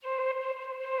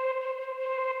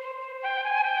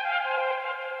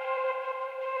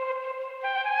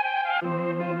Já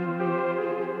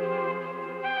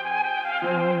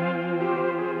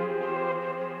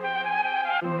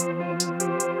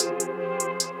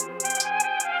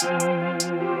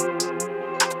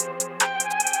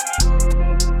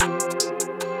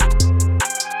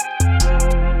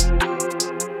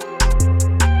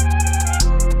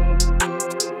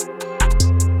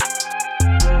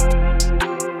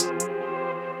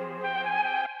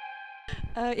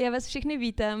vás všechny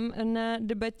vítám na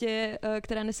debatě,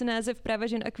 která nese název Práva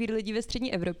žen a queer lidí ve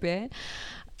střední Evropě.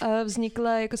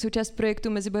 Vznikla jako součást projektu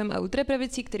Mezi Bohem a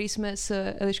ultrapravicí, který jsme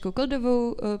s Eliškou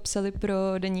Koldovou psali pro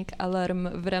deník Alarm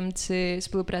v rámci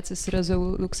spolupráce s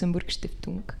Rosou Luxemburg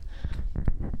Stiftung.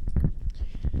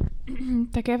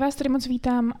 Také vás tady moc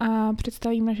vítám a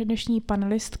představím naše dnešní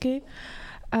panelistky.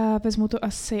 A vezmu to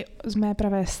asi z mé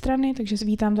pravé strany, takže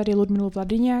vítám tady Ludmilu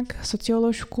Wladyniak,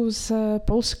 socioložku z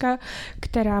Polska,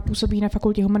 která působí na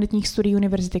Fakultě humanitních studií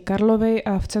Univerzity Karlovy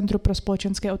a v Centru pro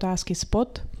společenské otázky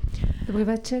SPOT. Dobrý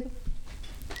večer.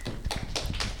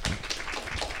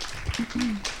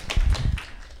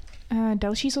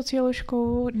 Další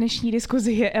socioložkou dnešní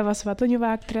diskuzi je Eva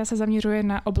Svatoňová, která se zaměřuje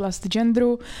na oblast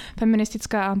genderu,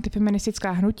 feministická a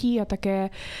antifeministická hnutí a také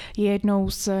je jednou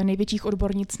z největších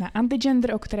odbornic na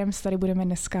antigender, o kterém se tady budeme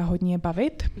dneska hodně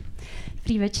bavit.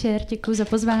 Dobrý večer, děkuji za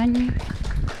pozvání.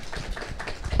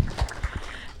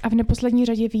 A v neposlední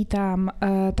řadě vítám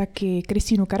taky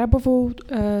Kristínu Karabovou,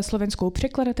 slovenskou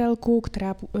překladatelku,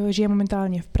 která žije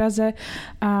momentálně v Praze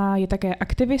a je také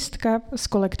aktivistka z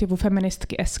kolektivu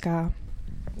feministky.sk.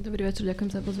 Dobrý večer,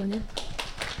 děkuji za pozvání.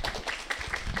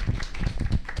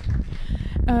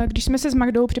 Když jsme se s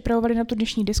Magdou připravovali na tu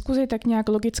dnešní diskuzi, tak nějak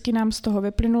logicky nám z toho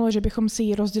vyplynulo, že bychom si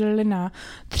ji rozdělili na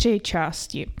 3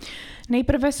 části.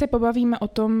 Nejprve se pobavíme o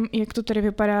tom, jak to tedy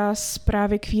vypadá s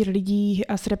právy queer lidí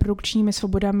a s reprodukčními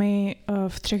svobodami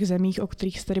v 3 zemích, o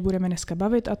kterých se tady budeme dneska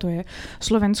bavit, a to je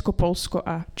Slovensko, Polsko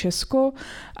a Česko.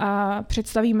 A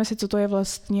představíme si, co to je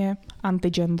vlastně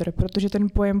antigender, protože ten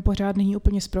pojem pořád není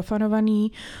úplně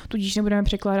zprofanovaný, tudíž nebudeme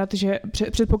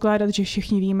předpokládat, že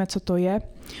všichni víme, co to je.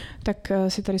 Tak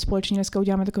si tady společně dneska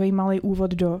uděláme takový malý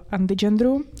úvod do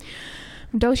antigenderu.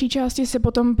 V další části se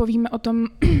potom povíme o tom,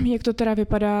 jak to teda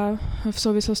vypadá v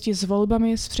souvislosti s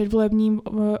volbami, s předvolebním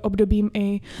obdobím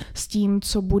i s tím,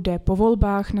 co bude po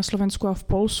volbách na Slovensku a v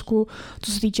Polsku,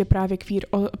 co se týče právě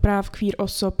práv queer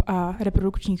osob a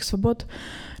reprodukčních svobod.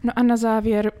 No a na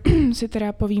závěr si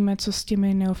teda povíme, co s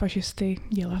těmi neofašisty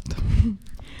dělat.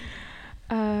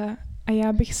 A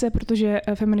já bych se, protože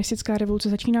feministická revoluce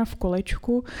začíná v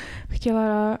kolečku,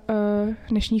 chtěla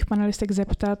dnešních panelistek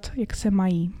zeptat, jak se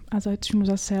mají. A začnu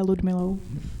zase Ludmilou.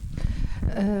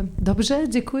 Dobře,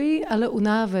 děkuji, ale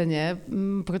unáveně,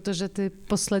 protože ty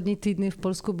poslední týdny v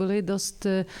Polsku byly dost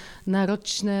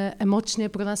náročné emočně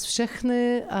pro nás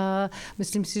všechny a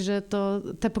myslím si, že to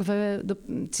teprve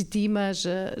cítíme,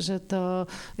 že to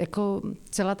jako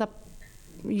celá ta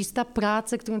jistá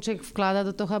práce, kterou člověk vkládá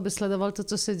do toho, aby sledoval to,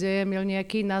 co se děje, měl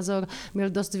nějaký názor, měl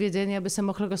dost vědění, aby se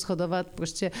mohl rozhodovat,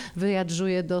 prostě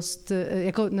vyjadřuje dost,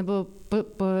 jako, nebo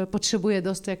potřebuje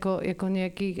dost jako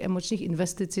nějakých emočních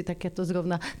investicí, tak já to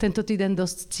zrovna tento týden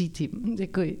dost cítím.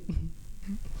 Děkuji.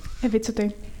 Evi, co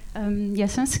ty? Já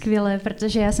jsem skvěle,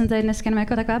 protože já jsem tady dneska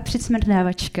jako taková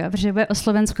předsmrdávačka, protože bude o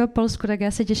Slovensku a Polsku, tak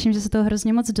já se těším, že se toho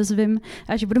hrozně moc dozvím,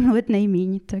 až budu mluvit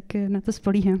nejmíň, tak na to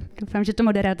spolíhám. Doufám, že to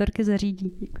moderátorky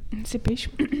zařídí. Si píš.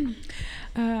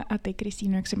 A ty,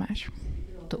 Kristíno, jak se máš?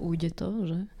 To ujde to,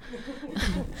 že?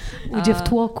 Ujde v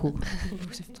tłoku.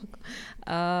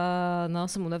 No,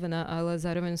 som unavená, ale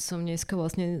zároveň som dneska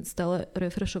vlastne stále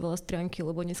refreshovala stránky,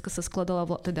 lebo dneska sa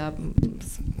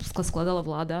skladala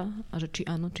vláda a že či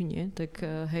áno, či nie, tak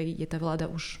hej, je tá vláda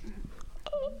už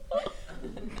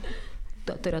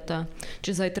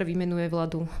čiže zajtra vymenuje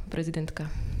vládu prezidentka.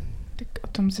 Tak o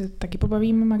tom se taky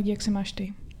pobavíme. Magdi, jak se máš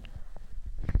ty?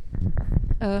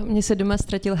 Mně se doma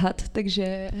ztratil had,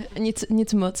 takže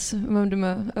nic moc. Mám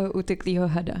doma uteklýho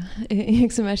hada.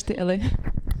 Jak se máš ty, Eli?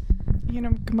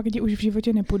 Jenom k Magdě už v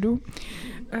životě nepůjdu.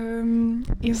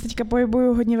 Já se teďka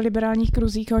pohybuju hodně v liberálních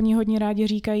kruzích a oni hodně rádi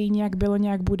říkají, nějak bylo,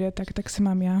 nějak bude, tak se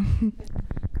mám já.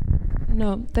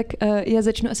 No, tak já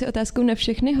začnu asi otázkou na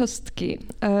všechny hostky.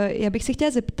 Já bych se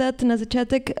chtěla zeptat na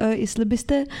začátek, jestli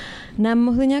byste nám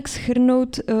mohli nějak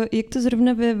shrnout, jak to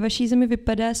zrovna ve vaší zemi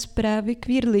vypadá s právy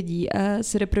queer lidí a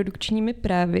s reprodukčními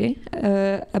právy,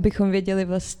 abychom věděli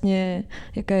vlastně,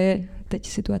 jaká je teď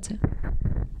situace.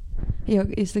 Jo,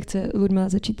 jestli chce Ludmila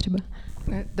začít třeba.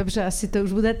 Dobře, asi to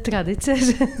už bude tradice,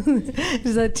 že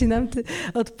začínám ty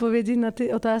odpovědi na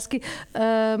ty otázky.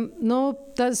 No,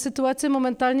 ta situace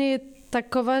momentálně je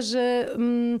taková, že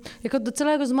jako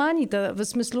docela rozmanitá ve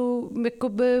smyslu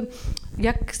jakoby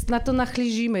jak na to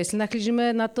nahlížíme. Jestli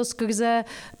nahlížíme na to skrze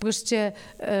prostě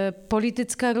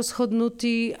politická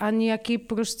rozhodnutí a nějaké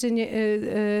prostě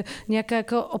nějaké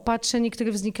jako opatření,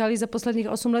 které vznikaly za posledních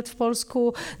 8 let v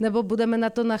Polsku, nebo budeme na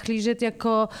to nahlížet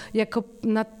jako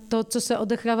na to, co se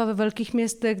odehrává ve velkých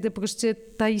městech, kde prostě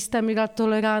ta jistá míra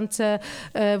tolerance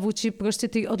vůči prostě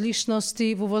té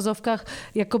odlišnosti v uvozovkách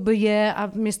jakoby je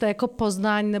a města jako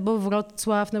Poznaň nebo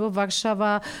Wrocław nebo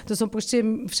Varšava, to jsou prostě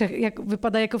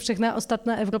vypadají jako všechna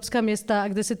ostatná evropská města,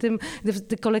 kde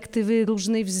ty kolektivy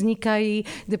různý vznikají,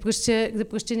 kde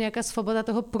prostě nějaká svoboda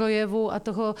toho projevu a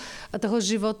toho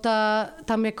života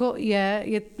tam jako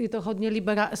je to hodně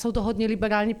jsou to hodně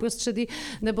liberální prostředí,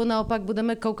 nebo naopak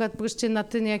budeme koukat prostě na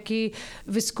ty nějaký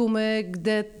výzkumy,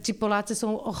 kde ti Poláci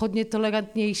jsou hodně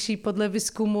tolerantnější podle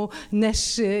výzkumu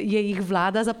než jejich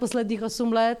vláda za posledních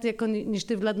 8 let, jako než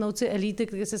ty vládnoucí elity,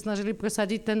 které se snažili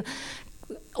prosadit ten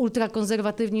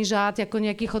ultrakonzervativní řád, jako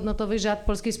nějaký hodnotový řád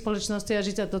polské společnosti a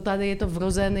říct, to tady je to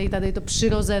vrozený, tady je to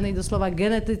přirozený, doslova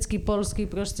geneticky polský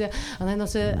prostě a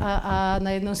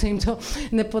najednou se jim to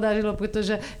nepodařilo,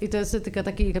 protože i to se týká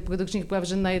taky reprodukčních práv,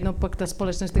 že najednou pak ta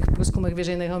společnost v těch průzkumech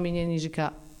veřejného mínění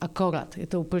říká akorát, je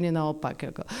to úplně naopak.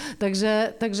 Jako.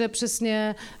 Takže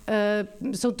přesně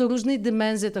jsou to různé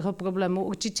dimenze toho problému.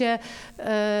 Určitě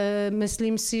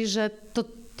myslím si, že to,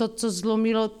 co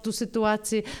zlomilo tu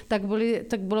situaci, tak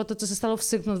bylo to, co se stalo v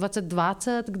srpnu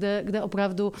 2020, kde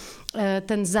opravdu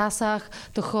ten zásah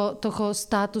toho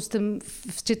státu s tím,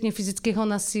 včetně fyzického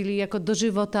násilí, jako do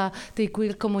života té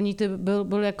queer komunity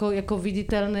byl jako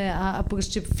viditelný a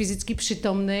prostě fyzicky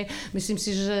přítomný. Myslím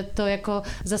si, že to jako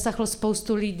zasahlo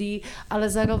spoustu lidí, ale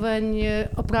zároveň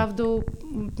opravdu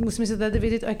musíme se tady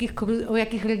vědět, o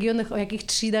jakých regionech, o jakých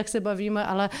třídách se bavíme,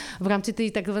 ale v rámci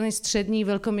té takzvané střední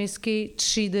velkoměstské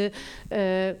třídy,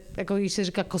 jako když se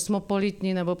říká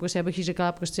kosmopolitní, nebo prostě já bych jí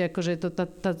řekla, prostě jako, že je to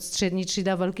ta střední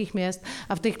třída velkých měst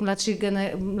a v těch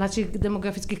mladších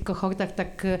demografických kohortách,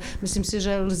 tak myslím si,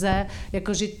 že lze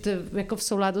jako žít jako v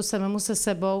souladu samému se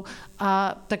sebou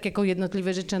a tak jako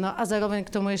jednotlivě řečeno. A zároveň k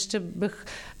tomu ještě bych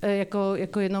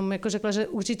jako jenom jako řekla, že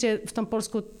určitě v tom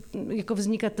Polsku jako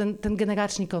vzniká ten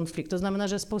generační konflikt. To znamená,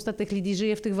 že spousta těch lidí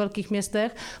žije v těch velkých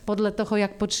městech podle toho,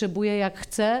 jak potřebuje, jak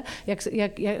chce,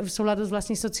 jak v souladu s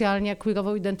vlastní sociální a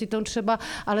queerovou identitou třeba,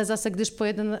 ale zase, když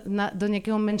pojede do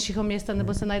nějakého menšího města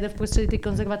nebo se najde v prostředí ty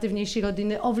konzervativnější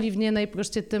rodiny, ovlivněné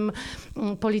prostě tím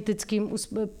politickým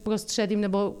prostředím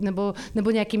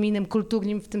nebo nějakým jiným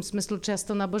kulturním, v tom smyslu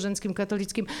často náboženským,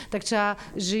 katolickým, tak třeba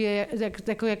žije,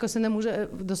 jako se nemůže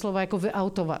doslova jako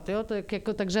vyautovat. Jo?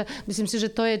 Takže myslím si, že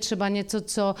to je třeba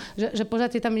něco, že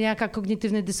pořád je tam nějaká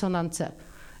kognitivní disonance.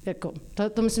 Jako,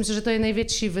 to myslím si, že to je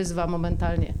největší výzva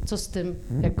momentálně. Co s tím?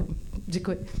 Jako,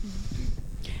 děkuji.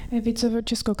 Více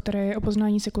Česko, které je o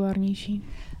poznání sekulárnější.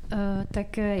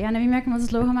 Tak já nevím, jak moc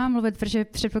dlouho mám mluvit, protože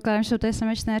předpokládám, že jsou to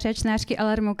samé čtenáři a čtenářky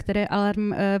Alarmu, které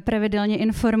Alarm pravidelně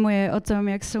informuje o tom,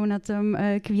 jak jsou na tom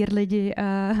queer lidi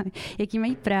a jaký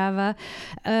mají práva.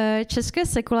 Česko je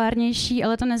sekulárnější,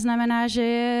 ale to neznamená, že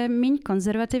je méně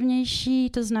konzervativnější,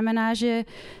 to znamená, že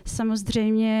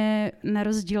samozřejmě na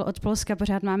rozdíl od Polska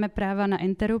pořád máme práva na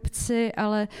interrupci,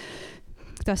 ale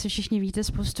to asi všichni víte,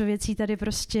 spoustu věcí tady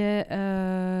prostě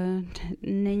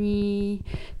není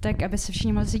tak, aby se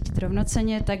všichni mohli cítit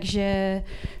rovnocenně, takže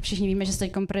všichni víme, že se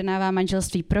teď projednává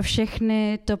manželství pro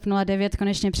všechny. TOP 09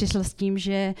 konečně přišel s tím,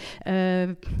 že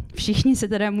všichni se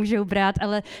teda můžou brát,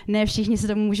 ale ne všichni se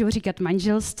tomu můžou říkat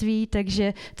manželství,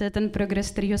 takže to je ten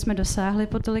progres, kterýho jsme dosáhli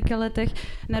po tolika letech.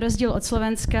 Na rozdíl od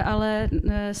Slovenska, ale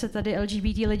se tady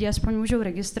LGBT lidi aspoň můžou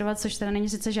registrovat, což teda není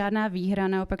sice žádná výhra,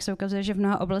 naopak se ukazuje, že v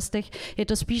mnoha oblastech je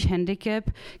to spíš handicap.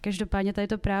 Každopádně tady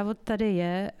to právo tady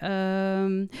je.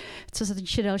 Co se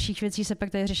týče dalších věcí, se pak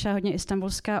tady řešila hodně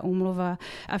Istanbulská úmluva.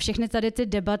 A všechny tady ty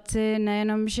debaty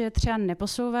nejenom, že třeba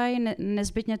neposouvají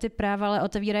nezbytně ty práva, ale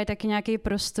otevírají taky nějaký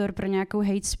prostor pro nějakou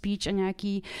hate speech a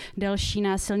nějaký další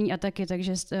násilní ataky,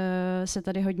 takže se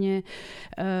tady hodně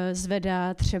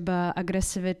zvedá třeba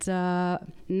agresivita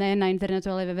ne na internetu,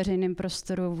 ale ve veřejném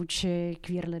prostoru vůči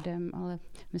queer lidem, ale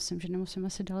myslím, že nemusím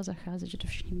asi dál zacházet, že to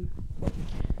všichni.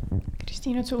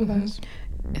 Kristýno, co u vás?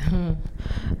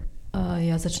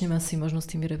 Ja začnem asi možno s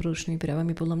tými reprodukčnými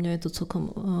právami. Podľa mňa je to celkom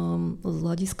z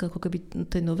hľadiska ako keby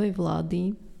tej novej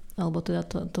vlády, alebo teda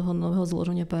toho nového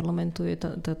zloženia parlamentu je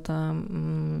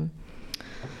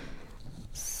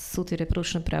sú tie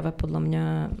reprodukčné práva podľa mňa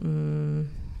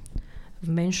v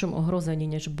menšom ohrození,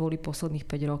 než boli posledných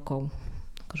 5 rokov.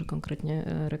 Akože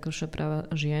konkrétne reprodukčné práva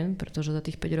žien, pretože za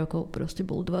tých 5 rokov proste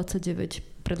bolo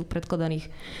 29 predkladaných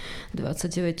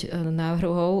 29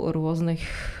 návrhov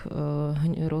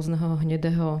rôzneho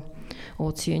hnedého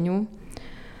odtieňu.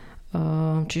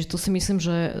 Čiže to si myslím,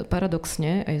 že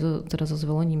paradoxne, aj teda so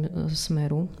zvolením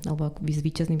Smeru, alebo s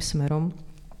víťazným Smerom,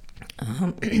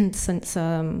 sa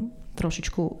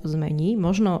trošičku zmení.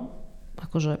 Možno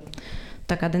akože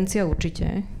tá kadencia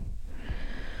určite.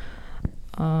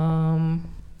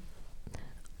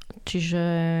 Čiže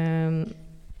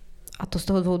a to z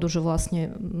toho dôvodu, že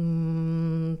vlastne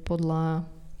podľa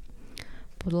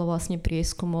vlastne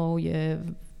prieskumov je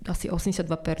asi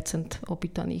 82%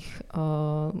 opýtaných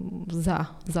za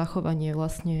zachovanie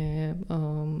vlastne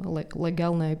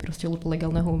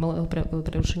legálneho umelého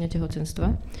prerušenia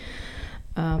tehotenstva.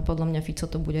 A podľa mňa Fico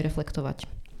to bude reflektovať.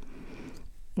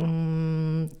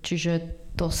 Čiže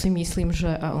to si myslím,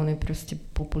 že a on je proste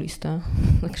populista.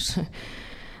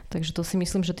 takže to si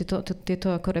myslím, že tieto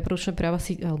ako reprodukčné práva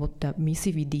my si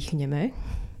vydýchneme,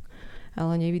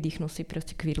 ale nevydýchnú si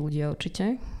proste queer ľudia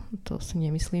určite. To si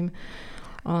nemyslím.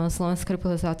 Slovenská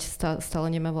republika stále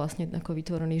nemá vlastne ako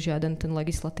vytvorený žiaden ten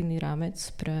legislatívny rámec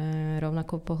pre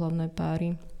rovnakopohlavné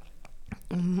páry.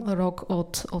 Rok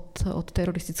od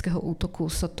teroristického útoku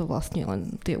sa to vlastne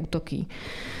len tie útoky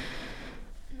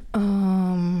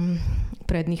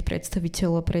predných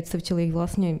predstaviteľov ich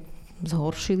vlastne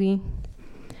zhoršili.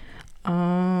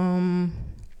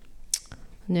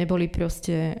 Neboli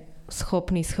proste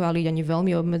schopní schváliť ani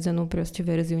veľmi obmedzenú proste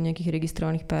verziu nejakých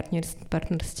registrovaných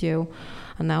partnerstiev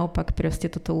a naopak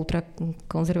proste toto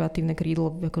ultrakonzervatívne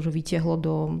krídlo akože vytiahlo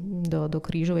do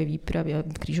krížovej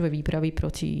výpravy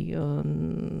proti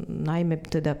najmä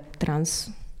teda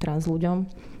trans ľuďom,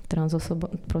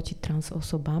 proti trans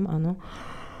osobám, áno.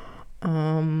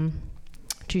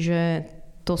 Čiže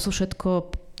to sú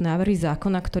všetko návrhy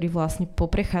zákona, ktorí vlastne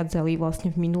poprechádzali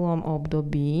vlastne v minulom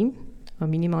období,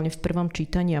 minimálne v prvom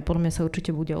čítaní a podľa mňa sa určite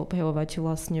bude obhajovať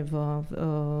vlastne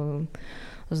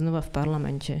znova v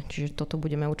parlamente. Čiže toto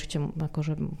budeme určite,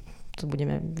 akože to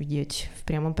budeme vidieť v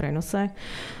priamom prenose.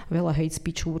 Veľa hate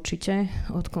speechu určite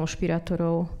od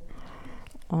konšpirátorov.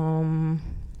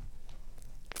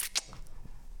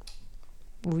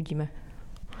 Uvidíme.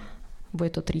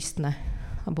 Bude to tristné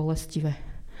a bolestivé.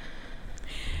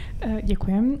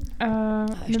 Ďakujem.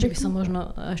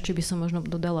 Ešte by som možno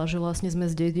dodala, že vlastne sme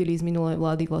zdedili z minulej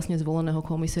vlády vlastne zvoleného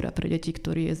komisára pre deti,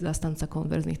 ktorý je zastanca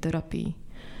konverzných terapií.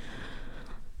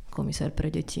 Komisár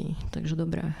pre deti. Takže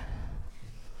dobré.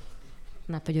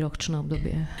 Na 5ročné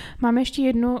období. Máme ještě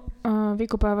jednu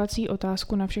vykopávací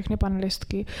otázku na všechny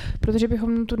panelistky, protože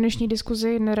bychom tu dnešní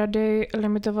diskuzi nerady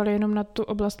limitovali jenom na tu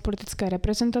oblast politické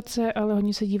reprezentace, ale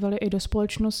hodně se dívali i do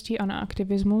společnosti a na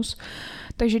aktivismus.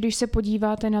 Takže když se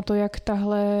podíváte na to, jak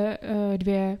tahle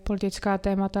dvě politická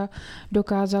témata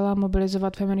dokázala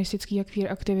mobilizovat feministický a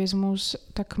queer aktivismus,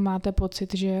 tak máte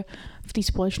pocit, že v té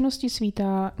společnosti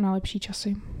svítá na lepší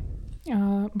časy. A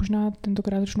možná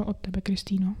tentokrát začnu od tebe,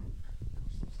 Kristýno.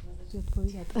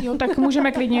 Jo, tak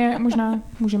můžeme klidně.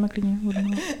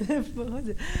 V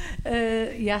pohodě.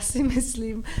 Já si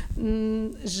myslím,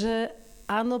 že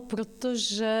ano,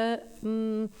 protože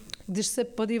když se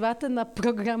podíváte na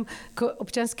program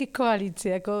občanské koalice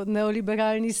jako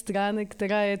neoliberální strany,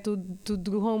 která je tu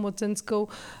druhou mocenskou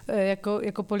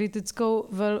jako politickou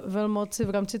velmoci v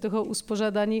rámci toho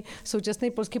uspořádání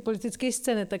současné polské politické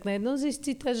scény, tak najednou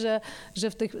zjistíte, že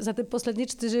za ty poslední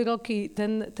 4 roky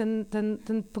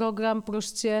ten program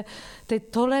prostě té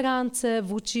tolerance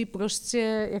vůči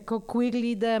prostě jako queer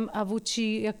lidem a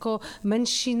vůči jako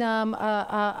menšinám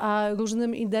a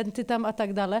různým identitám a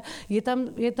tak dále,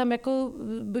 je tam jako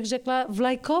bych řekla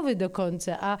vlajkový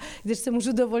dokonce. A když se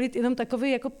můžu dovolit jenom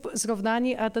takový jako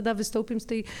srovnání a teda vystoupím z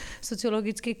té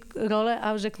sociologické role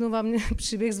a řeknu vám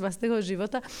příběh z vlastního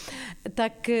života,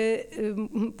 tak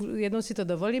jednou si to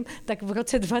dovolím, tak v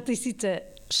roce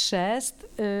 2006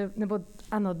 nebo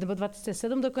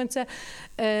 2007 dokonce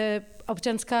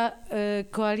občanská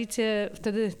koalice,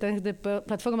 vtedy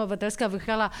platforma obywatelská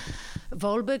vyhrála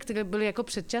volby, které byly jako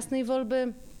předčasné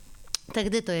volby.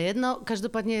 Tehdy to je jedno,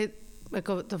 každopádně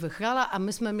jako to vyhrála a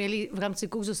my jsme měli v rámci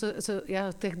kurzu,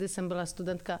 já tehdy jsem byla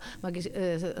studentka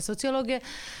sociologie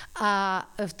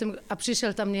a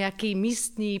přišel tam nějaký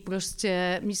místní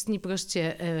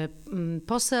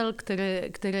posel,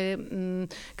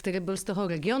 který byl z toho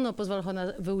regionu, pozval ho na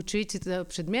vyučující toho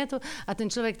předmětu a ten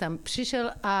člověk tam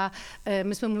přišel a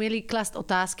my jsme mu měli klást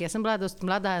otázky. Já jsem byla dost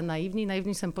mladá a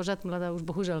naivní jsem pořád mladá, už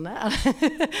bohužel ne,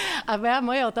 ale a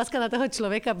moje otázka na toho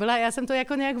člověka byla, já jsem to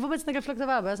jako nějak vůbec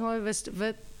nereflektovala, já jsem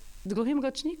ve druhém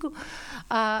ročníku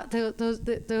a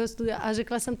toho studia a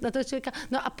řekla jsem na toho člověka,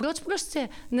 no a proč prostě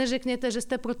neřekněte, že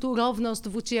jste pro tu rovnost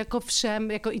vůči jako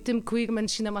všem, jako i tím queer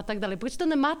menšinám a tak dále. Proč to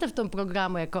nemáte v tom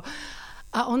programu? Jako?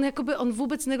 A on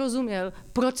vůbec nerozuměl,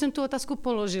 proč jsem tu otázku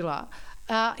položila.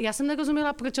 A já jsem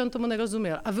nerozuměla, proč on tomu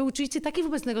nerozuměl. A vyučující taky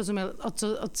vůbec nerozuměl,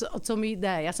 o co mi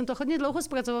jde. Já jsem to hodně dlouho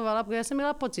zpracovala, protože já jsem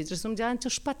měla pocit, že jsem dělala něco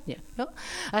špatně. Jo?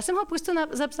 A já jsem ho prostě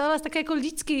zapsala z také jako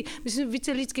lidský, myslím,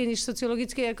 více lidský než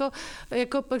sociologický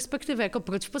jako perspektivy. Jako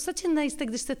proč v podstatě nejste,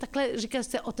 když jste takhle říkáte,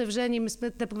 jste otevření, my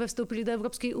jsme teprve vstoupili do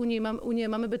Evropské unie,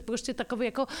 máme být prostě takový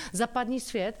jako západní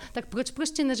svět, tak proč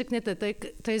prostě neřeknete,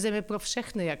 to je země pro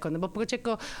všechny, jako, nebo proč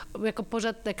jako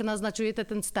pořád tak naznačujete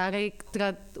ten starý,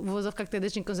 uvozovka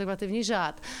tradiční konzervativní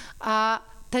řád. A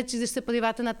teď, když se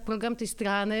podíváte na program té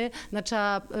strany,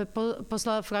 načá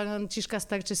poslal Františka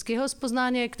Starčeského z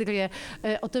Poznání, který je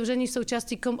otevřený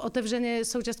součást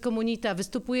komunity a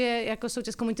vystupuje jako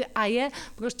součást komunity a je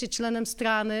prostě členem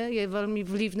strany, je velmi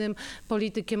vlivným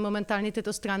politikem momentálně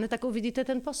této strany, tak uvidíte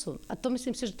ten posun. A to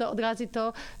myslím si, že to odrazí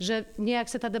to, že nějak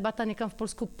se ta debata někam v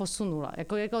Polsku posunula.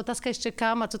 Jako otázka ještě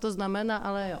kam a co to znamená,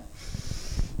 ale jo.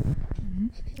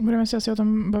 Budeme se asi o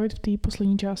tom bavit v té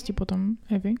poslední části potom,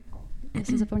 Evi. Já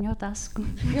jsem zapomněla otázku.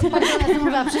 Jo, pardon, já jsem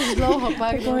mluvila příliš dlouho,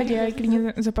 pardon. Já ji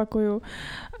klidně zapakuju.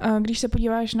 Když se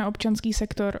podíváš na občanský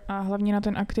sektor a hlavně na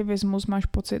ten aktivismus, máš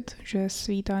pocit, že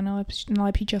svítá na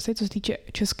lepší časy, co se týče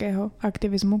českého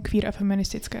aktivismu, queer a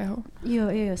feministického? Jo,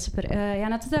 super. Já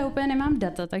na to teda úplně nemám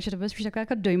data, takže to bude spíš taková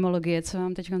jako dojmologie, co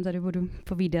vám teď tady budu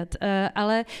povídat.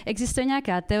 Ale existuje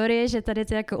nějaká teorie, že tady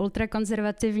ty jako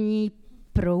ultrakonzervativní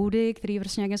proudy, které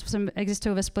prostě nějakým způsobem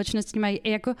existují ve společnosti, mají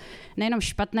i jako nejenom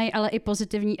špatný, ale i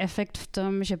pozitivní efekt v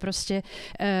tom, že prostě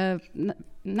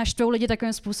naštvou lidi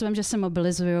takovým způsobem, že se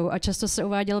mobilizují. A často se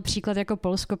uváděl příklad jako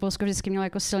Polsko. Polsko vždycky mělo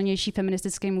jako silnější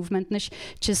feministický movement než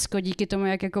Česko, díky tomu,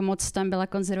 jak jako moc tam byla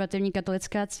konzervativní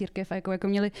katolická církev a jako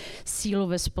měli sílu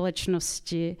ve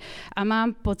společnosti. A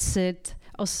mám pocit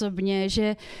osobně,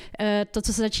 že to,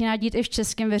 co se začíná dít i v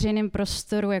českém veřejném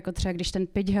prostoru, jako třeba když ten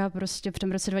Piťha prostě v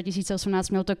tom roce 2018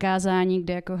 měl to kázání,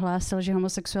 kde jako hlásil, že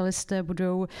homosexualisté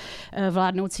budou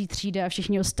vládnoucí třída a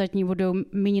všichni ostatní budou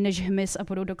méně než hmyz a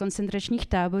budou do koncentračních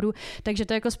táborů, takže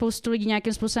to jako spoustu lidí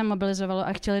nějakým způsobem mobilizovalo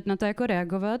a chtěli na to jako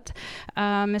reagovat.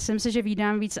 A myslím si, že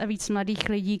vídám víc a víc mladých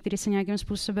lidí, kteří se nějakým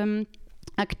způsobem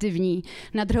aktivní.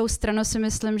 Na druhou stranu si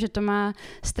myslím, že to má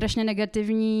strašně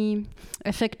negativní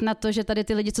efekt na to, že tady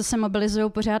ty lidi, co se mobilizují,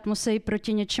 pořád musí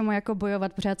proti něčemu jako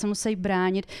bojovat, pořád se musí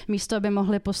bránit, místo aby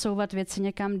mohli posouvat věci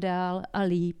někam dál a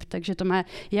líp. Takže to má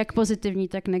jak pozitivní,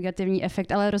 tak negativní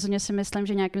efekt, ale rozhodně si myslím,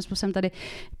 že nějakým způsobem tady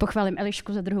pochválím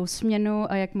Elišku za druhou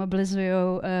směnu a jak mobilizují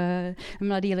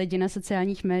mladí lidi na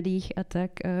sociálních médiích a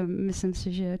tak myslím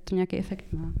si, že to nějaký efekt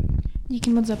má. Díky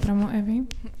moc za promo, Evi.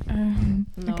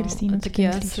 No, Kristína, tak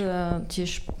ja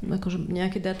tiež akože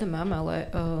nejaké dáta mám, ale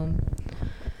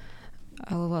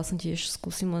vlastne tiež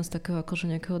skúsim len z takého akože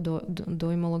nejakého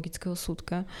dojmologického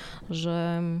súdka,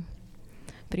 že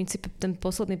v princípe ten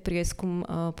posledný prieskum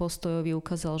postojový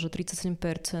ukázal, že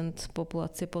 37%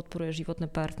 populácie podporuje životné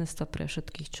partnerstva pre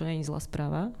všetkých, čo nie je zlá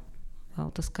správa.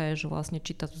 A otázka je, že vlastne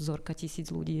či tá vzorka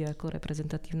 1000 ľudí je ako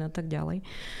reprezentatívna a tak ďalej.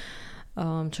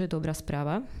 Čo je dobrá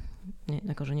správa. Nie,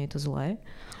 akože nie je to zlé.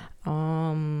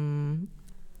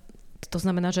 To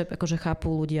znamená, že akože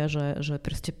chápu ľudia,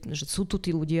 že sú tu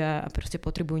tí ľudia a proste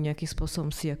potrebujú nejakým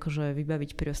spôsobom si akože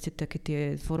vybaviť proste také tie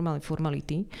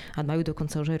formality a majú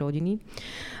dokonca už aj rodiny.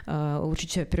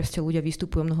 Určite proste ľudia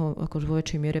vystupujú mnoho akože vo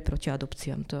väčšej miere proti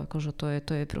adopciám.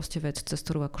 To je proste vec, cez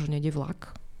ktorú akože nejde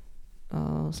vlak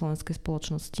slovenskej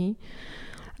spoločnosti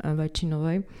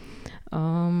väčšinovej.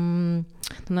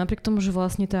 Napriek tomu, že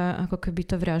vlastne ako keby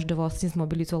tá vražda vlastne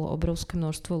zmobilizovala obrovské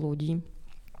množstvo ľudí,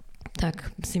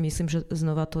 tak si myslím, že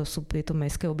znova je to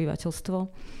mestské obyvateľstvo.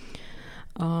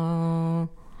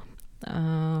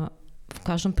 V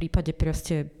každom prípade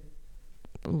proste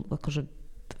akože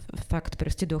fakt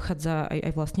proste dochádza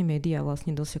aj vlastne médiá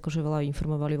vlastne dosť akože veľa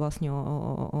informovali vlastne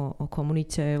o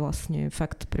komunite, vlastne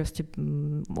fakt proste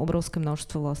obrovské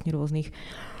množstvo vlastne rôznych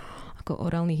ako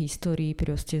orálnych histórií,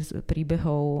 proste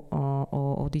príbehov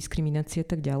o diskriminácii a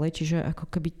tak ďalej. Čiže ako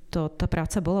keby tá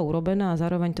práca bola urobená a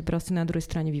zároveň to proste na druhej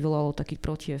strane vyvolalo taký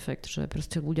protiefekt, že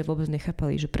proste ľudia vôbec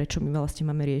nechápali, že prečo my vlastne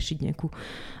máme riešiť nejakú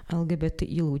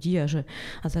LGBTI ľudí a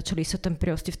začali sa tam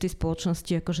proste v tej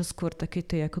spoločnosti akože skôr také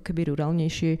tej ako keby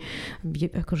rurálnejšie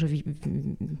akože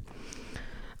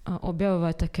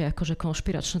objavovať také akože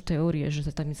konšpiračné teórie, že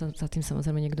za tým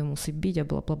samozrejme niekto musí byť a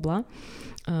blablabla.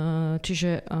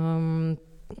 Čiže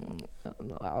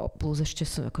plus ešte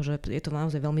akože je to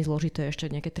naozaj veľmi zložité, ešte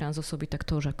nejaké transosoby, tak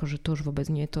to už vôbec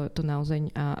nie je to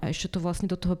naozaj. A ešte to vlastne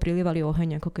do toho prilievali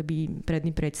oheň, ako keby prední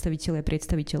predstavitelia a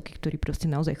predstaviteľky, ktorí proste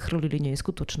naozaj chrlili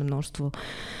neskutočné množstvo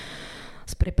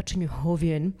s prepáčením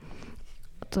hovien.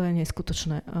 To je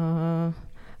neskutočné.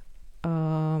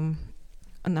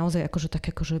 A naozaj akože tak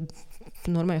akože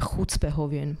normálne chucpe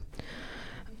hovien.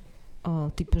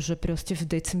 typu, že proste v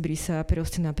decembri sa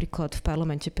proste napríklad v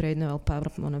parlamente prejednával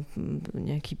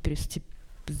nejaký proste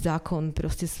zákon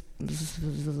proste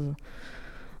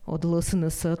od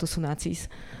LSNS, to sú nacis,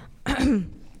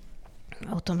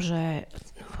 o tom, že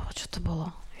čo to bolo?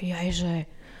 Že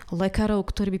lekárov,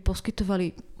 ktorí by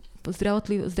poskytovali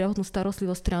zdravotnú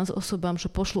starostlivosť trans osobám, že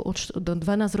pošlu do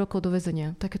 12 rokov do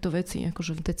väzenia. Takéto veci,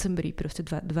 akože v decembri, proste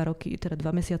 2 roky, teda 2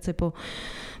 mesiace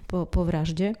po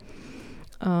vražde.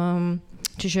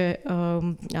 Čiže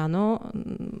áno,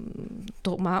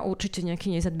 to má určite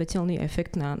nejaký nezadbetelný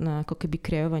efekt na ako keby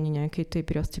kreovanie nejakej tej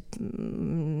proste,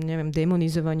 neviem,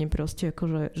 demonizovanie proste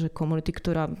akože, že komunity,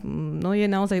 ktorá je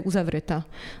naozaj uzavretá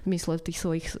v mysle tých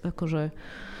svojich akože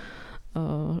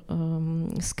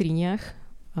skriniach,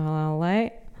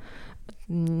 ale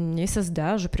mne sa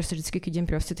zdá, že proste vždy, keď idem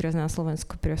proste teraz na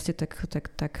Slovensku, proste tak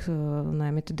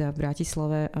najmä teda v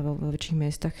Bratislave a vo väčších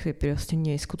mestách je proste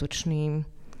neskutočný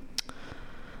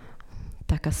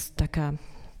taká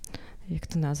jak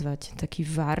to nazvať, taký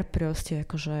var proste,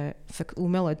 akože fakt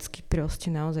umelecký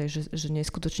proste naozaj, že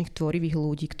neskutočných tvorivých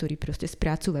ľudí, ktorí proste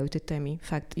spracúvajú tie témy.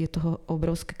 Fakt, je toho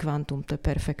obrovské kvantum, to je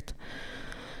perfekt.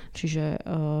 Čiže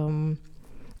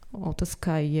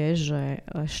otázka je, že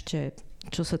ešte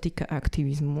čo sa týka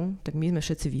aktivizmu, tak my sme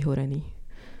všetci vyhorení.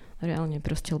 Reálne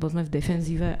proste, lebo sme v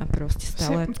defenzíve a proste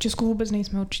stále... V Česku vôbec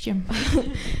nejsme určite.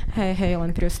 Hej,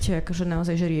 len proste akože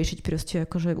naozaj, že riešiť proste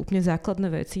akože úplne základné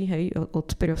veci, hej,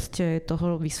 od proste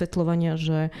toho vysvetľovania,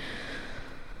 že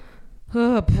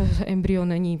embryo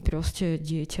není proste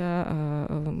dieťa a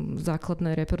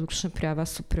základné reprodukčné práva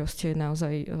sú proste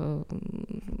naozaj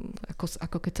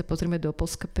ako keď sa pozrieme do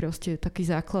Polska, proste taký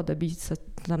základ, aby sa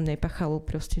tam nepáchalo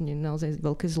proste naozaj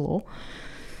veľké zlo.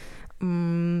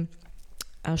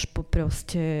 Až po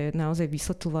proste naozaj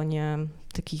vysvetľovania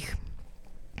takých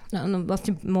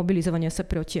vlastne mobilizovania sa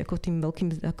proti ako tým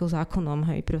veľkým ako zákonom,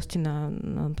 hej, proste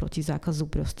proti zákazu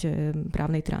proste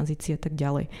právnej tranzície a tak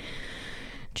ďalej.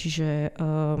 Čiže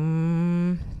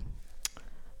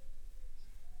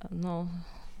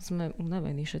sme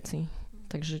unavení všetci.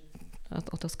 Takže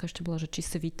otázka ešte bola, že či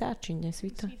svita, či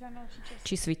nesvita?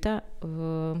 Či svita,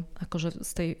 akože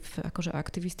z tej akože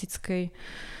aktivistickej,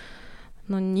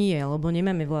 no nie, lebo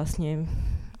nemáme vlastne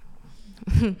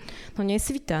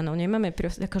nesvita, nemáme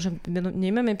proste,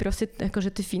 nemáme proste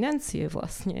akože tie financie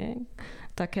vlastne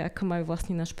také, ako majú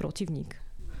vlastne náš protivník.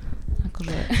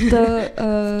 Akože, to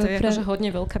je akože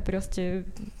hodne veľká proste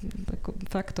ako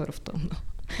faktor v tom.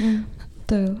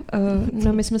 To jo.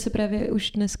 My jsme se právě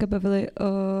už dneska bavili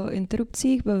o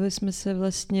interrupcích, bavili jsme se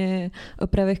vlastně o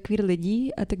právech queer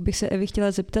lidí a tak bych se Evy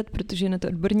chtěla zeptat, protože je na to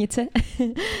odbornice,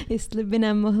 jestli by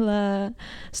nám mohla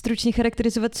stručně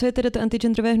charakterizovat, co je teda to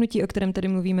antigenderové hnutí, o kterém tady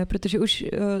mluvíme, protože už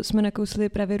jsme nakousli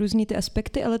právě různý ty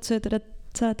aspekty, ale co je teda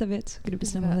celá ta věc, kdyby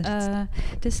se mohla říct.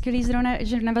 To je skvělý zrovna,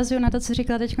 že navazuju na to, co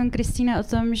říkala teď Kristína o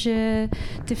tom, že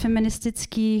ty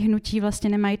feministické hnutí vlastně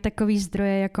nemají takový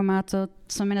zdroje, jako má to,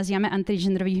 co my nazýváme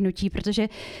antigenderový hnutí, protože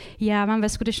já mám ve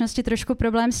skutečnosti trošku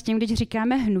problém s tím, když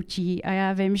říkáme hnutí a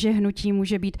já vím, že hnutí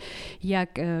může být jak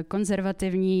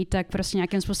konzervativní, tak prostě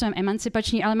nějakým způsobem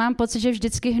emancipační, ale mám pocit, že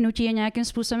vždycky hnutí je nějakým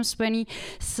způsobem spojený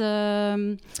s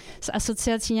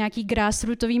asociací nějaký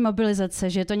grassrootový mobilizace,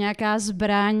 že je to nějaká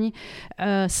zbraň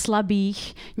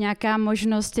slabých, nějaká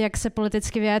možnost, jak se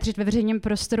politicky vyjádřit ve veřejném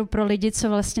prostoru pro lidi, co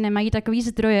vlastně nemají takový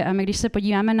zdroje. A my, když se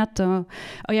podíváme na to,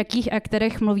 o jakých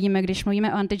aktérech mluvíme, když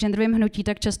mluvíme o antigenderovém hnutí,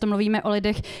 tak často mluvíme o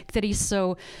lidech, kteří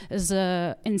jsou z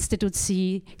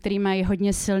institucí, kteří mají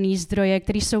hodně silný zdroje,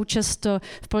 kteří jsou často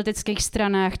v politických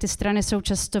stranách, ty strany jsou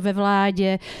často ve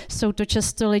vládě, jsou to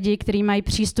často lidi, kteří mají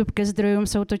přístup ke zdrojům,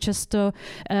 jsou to často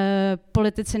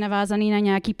politici navázaný na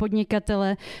nějaký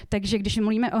podnikatele. Takže když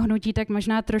mluvíme o hnutí, tak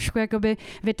možná trošku jakoby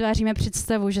vytváříme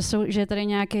představu, že je tady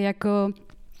nějaké jako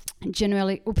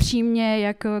genually upřímně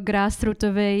jako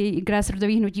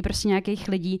grassrootový hnutí prostě nějakých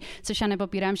lidí, což já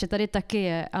nepopírám, že tady taky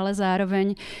je, ale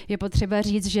zároveň je potřeba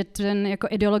říct, že ten jako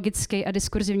ideologický a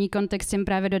diskurzivní kontext jim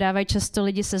právě dodávají často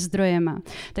lidi se zdrojema.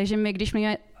 Takže my, když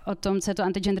mluvíme o tom, co je to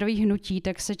antigenderový hnutí,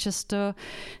 tak se často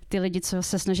ty lidi, co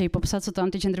se snaží popsat, co to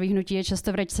antigenderový hnutí je,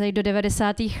 často vracejí do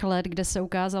 90. let, kde se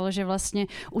ukázalo, že vlastně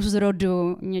u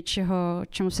zrodu něčeho,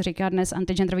 čemu se říká dnes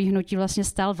antigenderový hnutí, vlastně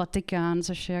stál Vatikán,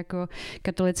 což je jako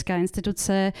katolická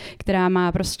instituce, která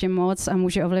má prostě moc a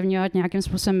může ovlivňovat nějakým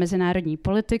způsobem mezinárodní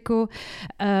politiku.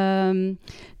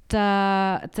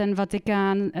 ten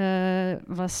Vatikán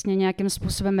vlastně nějakým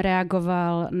způsobem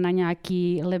reagoval na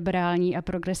nějaký liberální a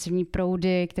progresivní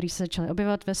proudy, které se začaly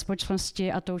objevovat ve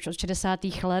společnosti, a to už od 60.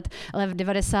 let, ale v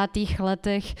 90.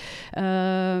 letech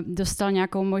dostal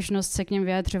nějakou možnost se k něm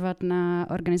vyjadřovat na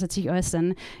organizacích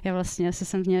OSN. Já vlastně asi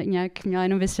jsem nějak měla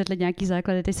jenom vysvětlit nějaký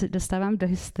základy, teď se dostávám do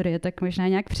historie, tak možná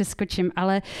nějak přeskočím,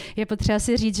 ale je potřeba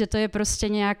si říct, že to je prostě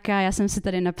nějaká, já jsem si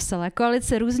tady napsala,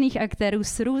 koalice různých aktérů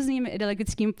s různým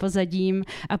ideologickým pozadím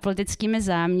a politickými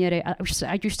záměry,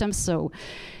 ať už tam jsou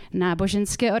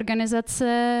náboženské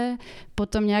organizace,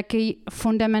 potom nějaké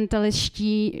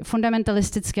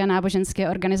fundamentalistické náboženské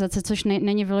organizace, což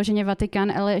není vyloženě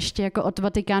Vatikán, ale ještě jako od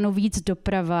Vatikánu víc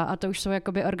doprava, a to už jsou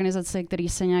jakoby organizace, které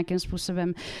se nějakým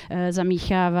způsobem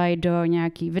zamíchávají do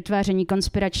nějaký vytváření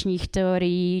konspiračních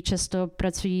teorií, často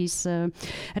pracují s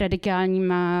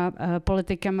radikálníma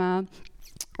politikama.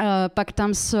 Pak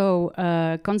tam jsou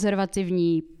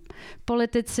konzervativní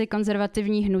politici,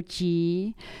 konzervativní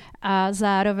hnutí, a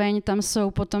zároveň tam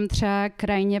jsou potom třeba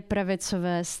krajně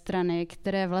pravicové strany,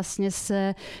 které vlastně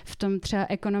se v tom třeba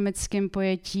ekonomickém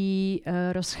pojetí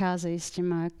rozcházejí s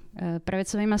těma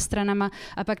pravicovými stranama,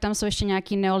 a pak tam jsou ještě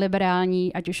nějaký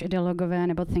neoliberální, ať už ideologové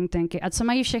nebo think tanky. A co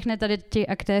mají všechny tady ti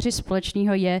aktéři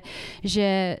společného je,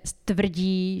 že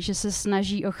tvrdí, že se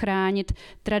snaží ochránit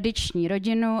tradiční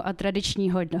rodinu a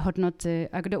tradiční hodnoty.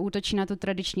 A kdo útočí na tu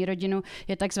tradiční rodinu,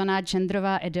 je takzvaná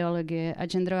genderová ideologie. A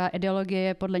genderová ideologie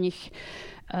je podle nich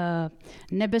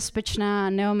nebezpečná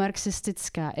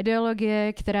neomarxistická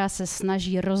ideologie, která se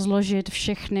snaží rozložit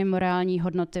všechny morální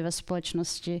hodnoty ve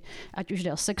společnosti, ať už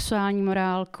jde o sexuální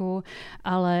morálku,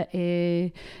 ale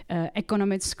i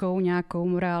ekonomickou nějakou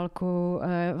morálku.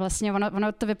 Vlastně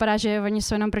ono to vypadá, že oni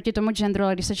jsou jenom proti tomu genderu,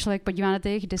 ale když se člověk podívá na ty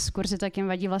jejich diskurzy, tak jim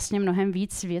vadí vlastně mnohem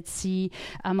víc věcí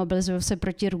a mobilizují se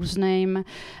proti různým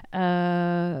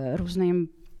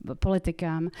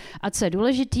politikám. A co je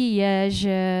důležitý je,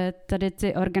 že tady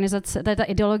ty organizace, tady ta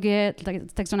ideologie,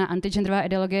 takzvaná antigenderová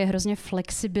ideologie je hrozně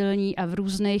flexibilní a v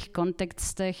různých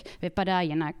kontextech vypadá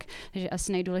jinak. Takže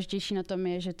asi nejdůležitější na tom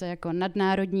je, že to je jako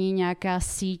nadnárodní nějaká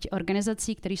síť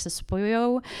organizací, které se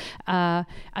spojují, a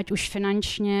ať už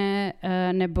finančně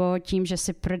nebo tím, že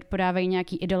si podávají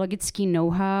nějaký ideologický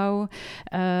know-how,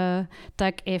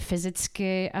 tak i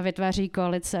fyzicky, a vytváří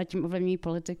koalice a tím ovlivňují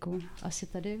politiku. Asi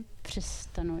tady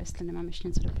přestanu, jestli nemám ještě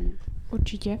něco doplnit.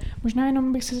 Určitě. Možná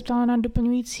jenom bych se zeptala na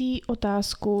doplňující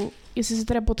otázku, jestli se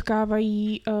teda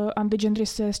potkávají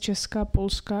antigenderisté z Česka,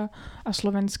 Polska a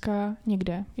Slovenska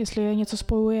někde. Jestli je něco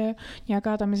spojuje,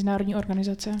 nějaká ta mezinárodní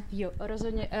organizace? Jo,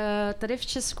 rozhodně. Tady v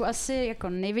Česku asi jako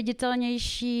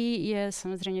nejviditelnější je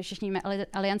samozřejmě všichni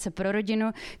Aliance pro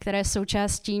rodinu, která je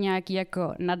součástí nějaký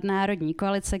jako nadnárodní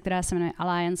koalice, která se jmenuje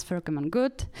Alliance for Common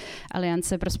Good,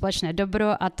 Aliance pro společné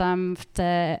dobro, a tam v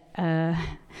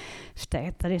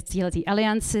této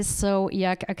alianci jsou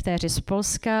jak aktéři z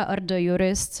Polska, Ordo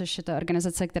Juris, což je ta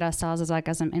organizace, která stála za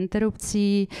zákazem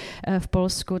interrupcí v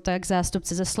Polsku, tak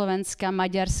zástupci ze Slovenska,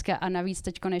 Maďarska a navíc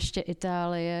teď ještě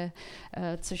Itálie,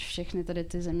 což všechny tady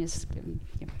ty země.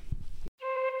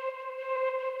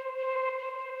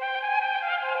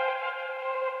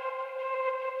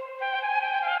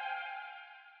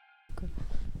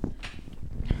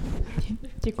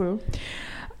 Děkuju.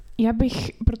 Já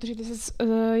bych, protože ty jsi,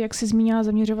 jak jsi zmínila,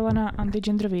 zaměřovala na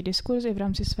antigenderový diskurs i v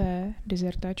rámci své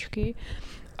dizertačky.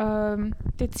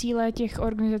 Ty cíle těch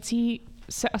organizací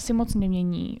se asi moc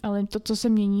nemění, ale to, co se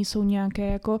mění, jsou nějaké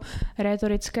jako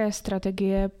rétorické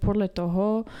strategie podle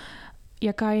toho,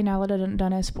 jaká je nálada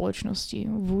dané společnosti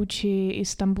vůči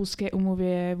Istanbulské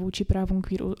úmluvě, vůči právům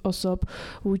queer osob,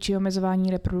 vůči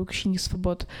omezování reprodukčních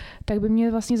svobod. Tak by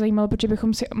mě vlastně zajímalo, protože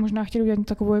bychom si možná chtěli udělat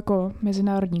takovou jako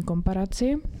mezinárodní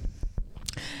komparaci.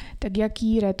 Tak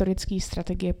jaký rétorický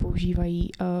strategie používají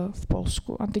v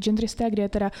Polsku antigenderisté, kde je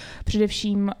teda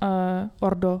především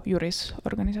Ordo Juris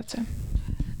organizace?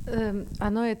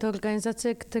 Ano, je to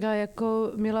organizace, která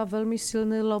jako měla velmi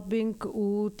silný lobbying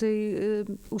u té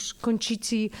už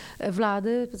končící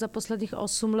vlády za posledních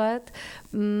 8 let.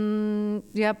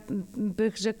 Já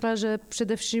bych řekla, že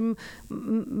především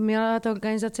měla ta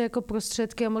organizace jako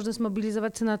prostředky a možnost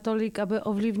mobilizovat se natolik, aby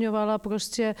ovlivňovala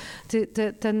prostě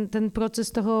ten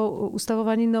proces toho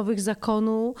ustavování nových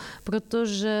zákonů,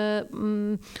 protože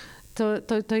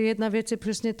to jedna věc je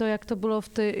přesně to, jak to bylo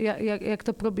jak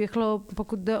to proběhlo,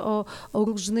 pokud jde o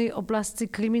různé oblasti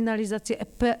kriminalizace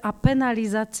a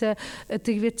penalizace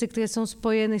těch věcí, které jsou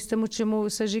spojeny s tím, čemu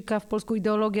se říká v Polsku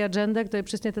ideologie gender, to je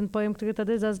přesně ten pojem, který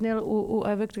tady zazněl u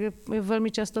Evy, který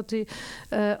velmi často ty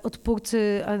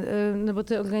odpůrci nebo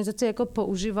ty organizace jako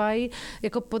používají.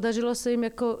 Jako podařilo se jim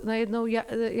jako najednou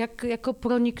jako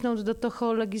proniknout do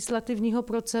toho legislativního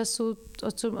procesu,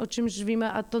 o čemž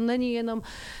víme, a to není jenom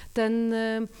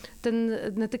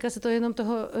netýká se to jenom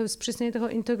toho zpřísnění toho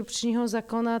interrupčního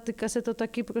zákona, týká se to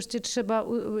taky prostě třeba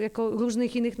jako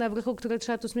různých jiných návrhů, které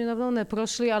třeba tu směnovnou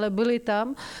neprošly, ale byly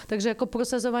tam, takže jako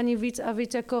prosazování víc a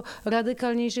víc jako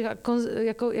radikálnějších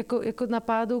jako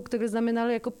napádů, které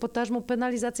znamenaly jako potažmo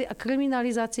penalizaci a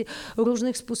kriminalizaci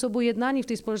různých způsobů jednání v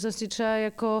té společnosti, třeba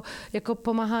jako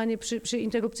pomáhání při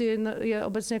interrupci je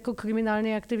obecně jako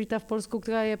kriminální aktivita v Polsku,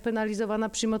 která je penalizována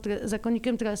přímo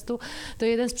zákonníkem trestu. To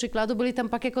je jeden z příkladů. Byly tam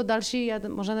pak jako další, já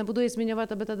možná nebudu je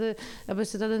zmiňovat, aby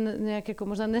se tady nějak jako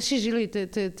možná nešižily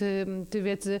ty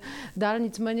věci dál,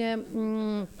 nicméně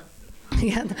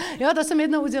Jo, to jsem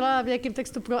jednou udělala v nějakém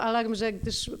textu pro Alarm, že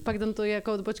když, pardon, to je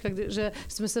jako odbočka, že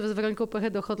jsme se s Veronikou Poche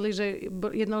dohodli, že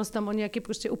jednalo se tam o nějaké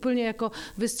prostě úplně jako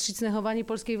vystřícné hování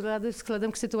polské vlády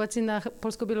vzhledem k situaci na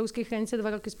polsko-běloruské hranici 2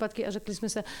 roky zpátky a řekli jsme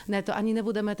se, ne, to ani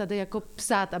nebudeme tady jako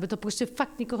psát, aby to prostě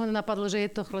fakt nikoho nenapadlo, že je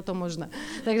tohle to možné.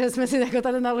 Takže jsme si jako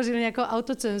tady naložili nějakou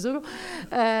autocenzuru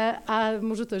a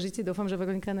můžu to říct, doufám, že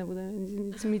Veronika nebude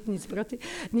mít nic proti.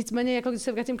 Nicméně, jako když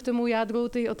se vrátím k tomu jádru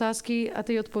ty otázky a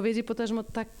ty odpovědi,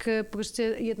 tak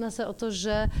prostě jedná se o to,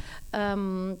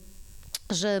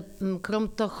 že krom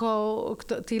toho,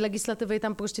 té legislativy je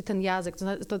tam prostě ten jazyk,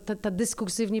 ta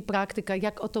diskursivní praktika,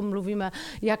 jak o tom mluvíme,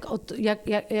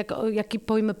 jaký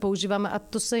pojmy používáme, a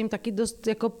to se jim taky dost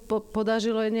jako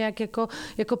podařilo nějak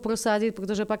jako prosadit,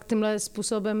 protože pak tímhle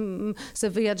způsobem se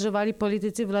vyjadřovali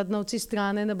politici vládnoucí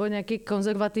strany nebo nějaký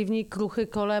konzervativní kruhy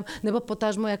kolem, nebo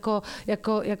potažmo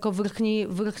jako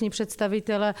vrchní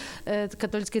představitele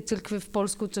katolické církve v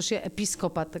Polsku, což je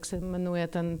episkopat, tak se jmenuje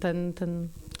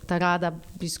ta ráda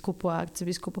biskupu a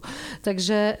arcibiskupu.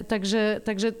 Takže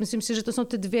myslím si, že to jsou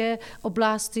ty dvě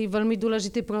oblasti velmi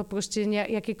důležité pro prostě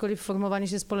jakýkoliv formování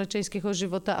se společenského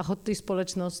života a hod té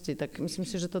společnosti. Tak myslím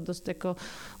si, že to dost jako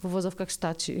v uvozovkách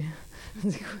stačí.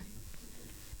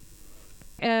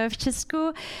 V Česku,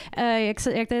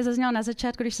 jak tady zaznělo na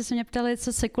začátku, když jste se mě ptali,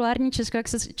 co sekulární Česko, jak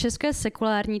Česko je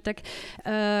sekulární, tak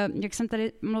jak jsem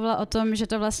tady mluvila o tom, že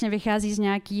to vlastně vychází z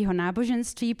nějakého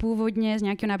náboženství původně, z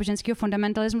nějakého náboženského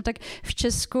fundamentalismu, tak v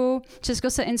Česko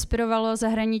se inspirovalo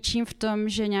zahraničím v tom,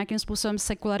 že nějakým způsobem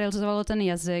sekularizovalo ten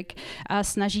jazyk a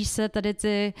snaží se tady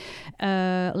ty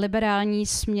liberální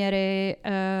směry,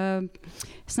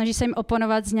 snaží se jim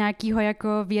oponovat z nějakého jako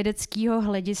vědeckého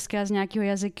hlediska, z nějakého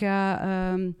jazyka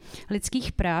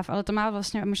lidských práv, ale to má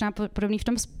vlastně možná podobný v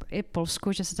tom i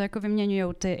Polsku, že se to jako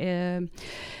vyměňují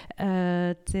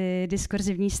ty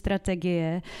diskurzivní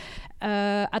strategie.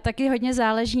 A taky hodně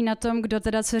záleží na tom, kdo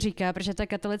teda co říká, protože ta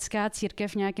katolická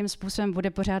církev nějakým způsobem bude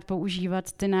pořád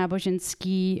používat ty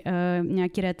náboženský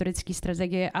nějaký rétorický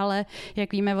strategie, ale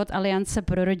jak víme od Aliance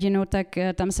pro rodinu, tak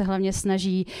tam se hlavně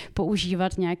snaží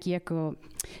používat nějaký jako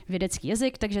vědecký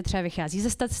jazyk, takže třeba vychází ze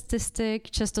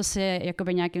statistik, často si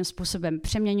jakoby nějakým způsobem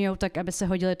přeměňují tak, aby se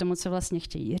hodili tomu, co vlastně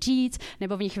chtějí říct,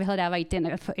 nebo v nich vyhledávají ty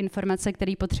informace,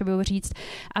 které potřebují říct.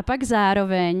 A pak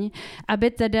zároveň,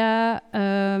 aby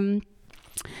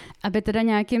teda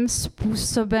nějakým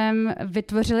způsobem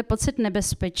vytvořili pocit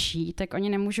nebezpečí, tak oni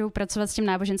nemůžou pracovat s tím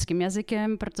náboženským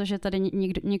jazykem, protože tady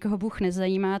nikoho Bůh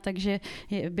nezajímá, takže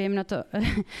by jim na to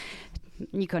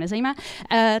nikoho nezajímá,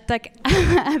 tak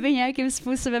aby nějakým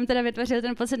způsobem teda vytvořili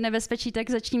ten pocit nebezpečí, tak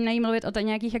začínají mluvit o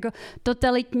nějakých jako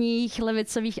totalitních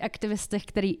levicových aktivistech,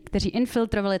 kteří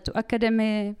infiltrovali tu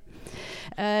akademii,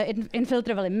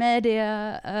 infiltrovali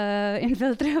média,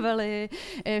 infiltrovali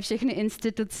všechny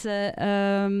instituce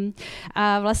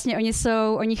a vlastně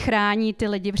oni chrání ty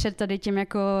lidi před tady tím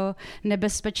jako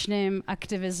nebezpečným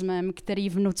aktivismem, který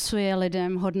vnucuje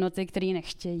lidem hodnoty, které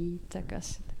nechtějí. Tak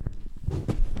asi.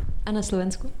 A na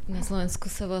Slovensku? Na Slovensku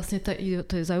sa vlastne,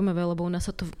 to je zaujímavé, lebo u nás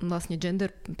sa to vlastne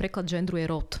preklad genderu je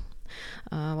rod.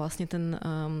 A vlastne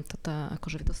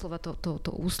akože to slova,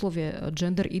 to úslovie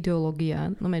gender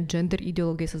ideológia, gender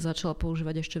ideológie sa začala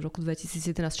používať ešte v roku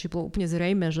 2011, či bolo úplne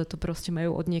zrejme, že to proste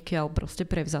majú odniekiaľ proste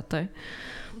prevzaté.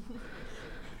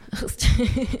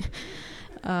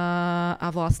 A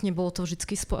vlastne bolo to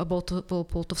vždycky bolo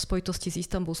to v spojitosti s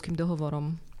Istanbulským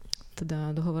dohovorom.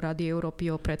 Teda dohovor Rady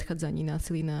Európy o predchádzaní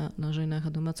násilí na ženách a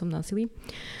domácom násilí.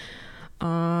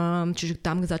 Čiže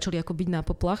tam začali ako byť na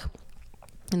poplach.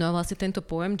 No a vlastne tento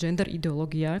pojem gender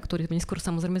ideológia, ktorý neskôr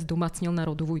samozrejme zdomacnil na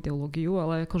rodovú ideológiu,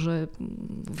 ale akože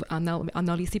v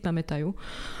analýzy pamätajú,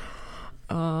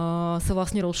 sa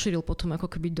vlastne rozšíril potom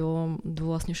ako keby do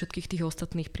vlastne všetkých tých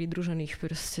ostatných pridružených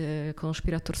proste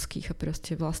konšpiratorských a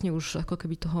proste vlastne už ako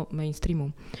keby toho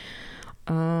mainstreamu.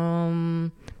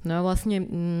 No a vlastne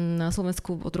na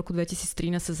Slovensku od roku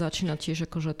 2013 sa začína tiež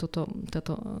akože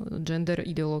táto gender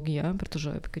ideológia,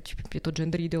 pretože keď je to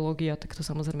gender ideológia, tak to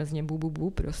samozrejme znie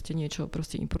proste niečo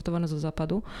proste importované zo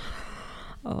západu.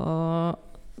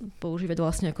 Používať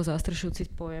vlastne ako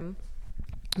zástrešujúci pojem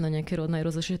na nejaké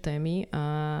najrôznejšie témy a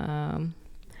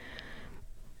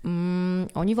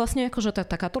oni vlastne akože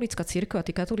tá katolícka cirkev a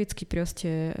tí katolícky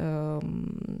proste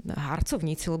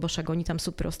harcovníci, lebo však oni tam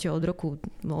sú proste od roku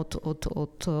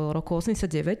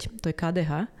 89, to je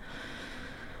KDH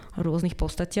v rôznych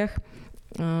postatiach,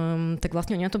 tak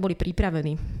vlastne oni na to boli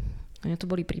pripravení.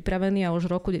 A už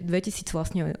v roku 2000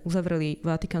 vlastne uzavreli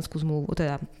Vatikánsku zmluvu.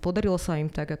 Teda podarilo sa im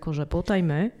tak akože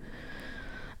potajme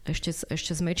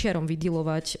ešte s Mečiarom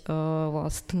vydilovať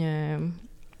vlastne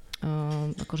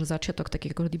akože začiatok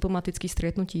takých akože diplomatických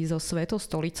stretnutí so Svetou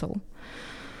stolicou.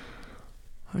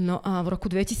 No a v roku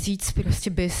 2000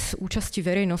 proste bez účasti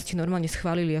verejnosti normálne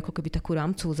schválili ako keby takú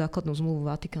rámcovú základnú zmluvu,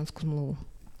 Vatikánsku zmluvu.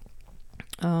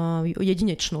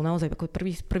 Jedinečnú, naozaj ako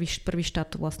prvý štát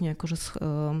to vlastne akože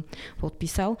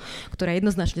podpísal, ktorá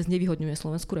jednoznačne znevýhodňuje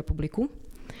Slovenskú republiku.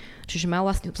 Čiže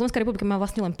Slovenská republika má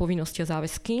vlastne len povinnosti a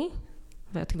záväzky,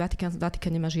 Vatikán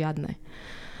nemá žiadne.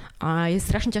 A je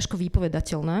strašne ťažko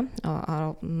vypovedateľná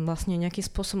a vlastne nejakým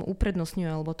spôsobom uprednostňuje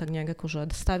alebo tak nejak akože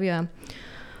stavia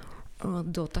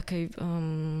do takej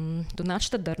do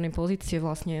nadštandardnej pozície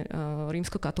vlastne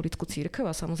rímskokatolícku cirkev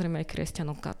a samozrejme aj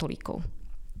kresťanov katolíkov.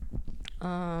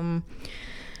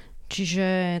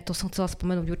 Čiže to jsem chcela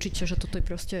vzpomenout určitě, že toto je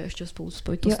prostě ještě spolu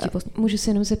spojitosti. Můžu se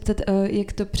jenom zeptat,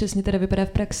 jak to přesně teda vypadá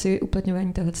v praxi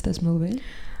uplatňování téhleté smlouvy?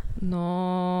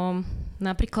 No,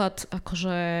 napríklad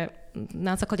akože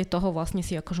na základe toho vlastne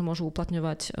si akože môžu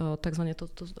uplatňovať takzvané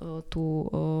tú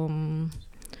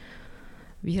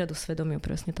výhradu svedomia,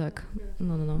 presne tak.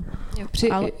 No.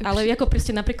 Ale ako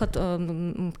proste napríklad,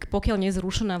 pokiaľ nie je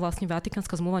zrušená vlastne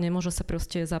Vatikánska zmluva, nemôže sa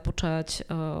proste započať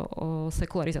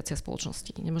sekularizácia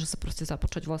spoločnosti. Nemôže sa proste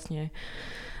započať vlastne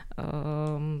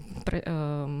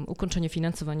ukončenie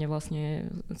financovania vlastne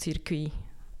cirkví,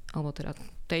 alebo teda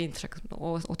však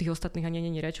o tých ostatných ani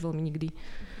nie je reč veľmi nikdy.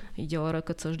 Ide o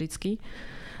RKC vždycky.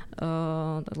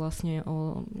 Vlastne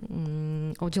o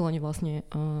oddelenie vlastne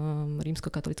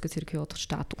rímskokatolícké cirkvi od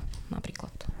štátu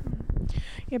například.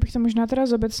 Já bych to možná teda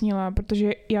zobecnila,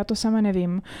 protože já to sama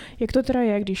nevím. Jak to teda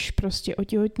je, když prostě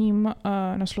otěhotním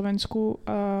na Slovensku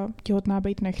těhotná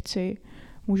být nechci,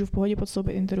 můžu v pohodě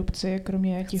podstoupit interrupci,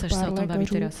 kromě těch pár lékařů. Chceš sa o tom baviť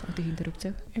teraz, o tých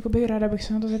interrupciách? Jakoby ráda bych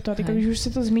se na to zeptala. Tak když už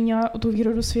si to zmínila o tu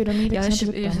výrodu svědomí, tak se na to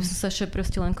zeptám. Ja som sa ešte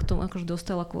proste len k tomu akože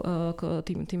dostala k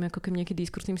tým ako keby nejakým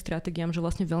diskursným stratégiám, že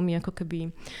vlastne veľmi ako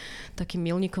keby takým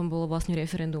milníkom bolo vlastne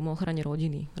referendum o ochrane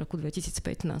rodiny v roku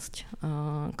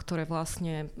 2015, ktoré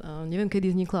vlastne, neviem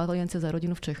kedy vznikla Aliancia za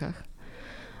rodinu v Čechách,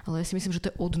 ale ja si myslím, že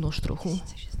to je odnož trochu.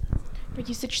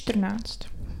 2014.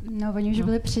 No, oni už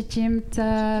byli předtím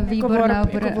ta výbor na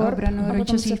obranu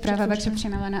rodičovských práv a pak se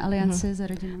přeměnila na Alianci za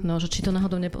rodinu. No, že či to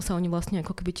náhodou sa oni vlastne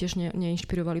ako keby tiež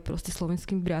neinšpirovali proste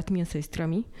slovenskými bratmi a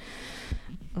sestrami.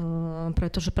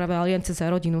 Pretože práve Aliancia za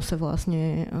rodinu sa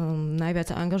vlastne najviac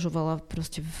angažovala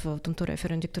proste v tomto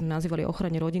referende, ktoré nazývali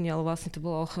ochrane rodiny, ale vlastne to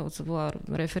bola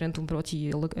referendum proti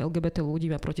LGBT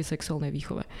ľudí a proti sexuálnej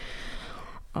výchove.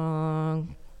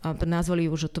 A nazvali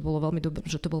ju, že to bolo veľmi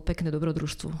že to bolo pekné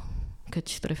dobrodružstvo,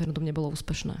 keď referendum nebolo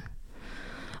úspešné.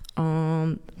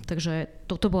 Takže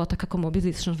toto bola taká ako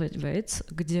mobilizačná vec,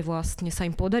 kde vlastne sa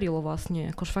im podarilo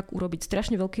vlastne akož fakt urobiť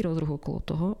strašne veľký rozruch okolo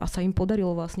toho a sa im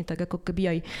podarilo vlastne tak ako keby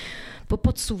aj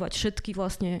popodsúvať všetky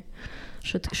vlastne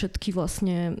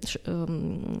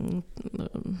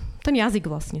ten jazyk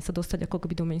vlastne sa dostať ako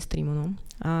keby do mainstreamu. No.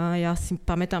 A ja si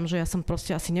pamätám, že ja som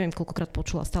proste asi neviem koľkokrát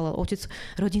počula stále otec,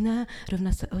 rodina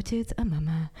rovná sa otec a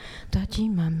mama,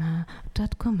 tati, mama,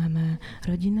 tatko, mama,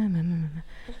 rodina, mama.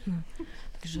 No.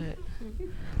 Takže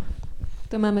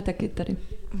to máme taky tady.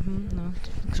 No,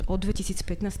 takže od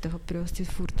 2015. proste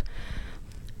furt.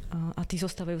 A tí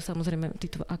zostávajú samozrejme,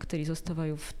 títo aktéri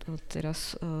zostávajú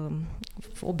teraz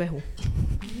v obehu.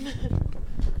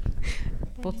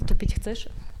 Podtopiť chceš?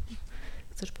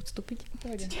 Chceš podstúpiť?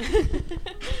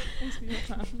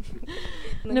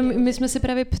 No, my jsme se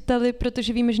právě ptali,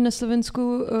 protože víme, že na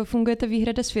Slovensku funguje ta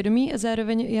výhrada svědomí a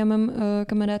zároveň já mám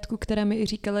kamarádku, která mi i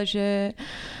říkala, že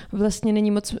vlastně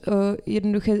není moc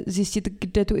jednoduché zjistit,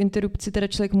 kde tu interrupci teda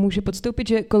člověk může podstoupit,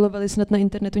 že kolovaly snad na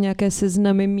internetu nějaké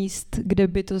seznamy míst, kde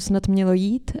by to snad mělo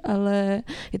jít, ale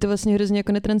je to vlastně hrozně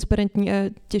jako netransparentní a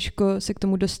těžko se k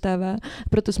tomu dostává.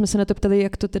 Proto jsme se na to ptali,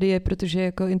 jak to tedy je, protože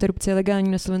jako interrupce je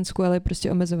legální na Slovensku, ale je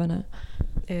prostě omezovaná.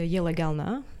 Je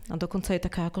legálna a dokonca je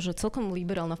taká akože celkom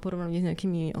liberálna v porovnaní s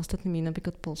nejakými ostatnými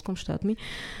napríklad polským štátmi.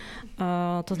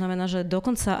 To znamená, že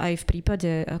dokonca aj v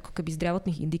prípade ako keby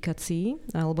zdravotných indikácií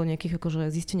alebo nejakých akože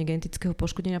zistenia genetického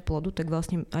poškodenia plodu, tak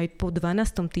vlastne aj po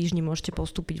 12. týždni môžete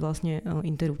postúpiť vlastne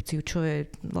interrupciu, čo je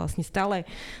vlastne stále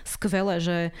skvelé,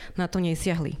 že na to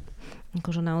nesiahli.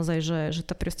 Akože naozaj, že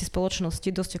tá proste spoločnosti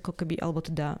dosť ako keby, alebo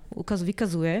teda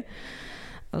vykazuje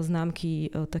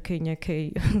známky takej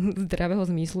nejakej zdravého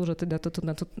zmyslu, že teda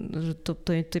že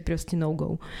to je proste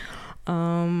no-go.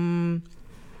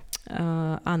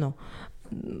 Áno.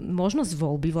 Možnosť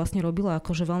voľby vlastne robila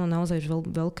akože naozaj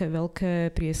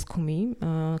veľké prieskumy,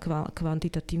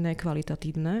 kvantitatívne,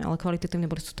 kvalitatívne, ale kvalitatívne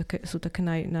sú také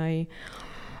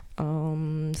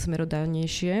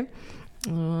smerodávnejšie.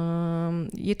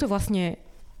 Je to vlastne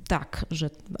tak,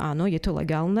 že áno, je to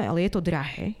legálne, ale je to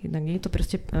drahé. Jednak nie je to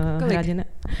proste hradené.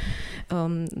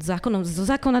 Zo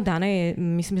zákona dané je,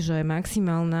 myslím, že je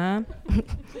maximálna.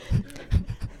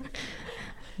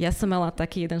 Ja som mala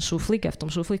taký jeden šuflík a v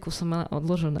tom šuflíku som mala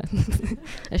odložené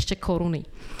ešte koruny.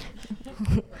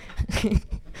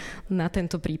 Na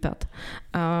tento prípad.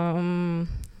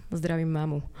 Zdravím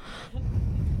mamu.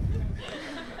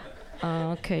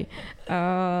 OK.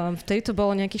 Vtedy to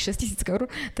bolo nejakých 6 000 eur,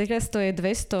 teraz to je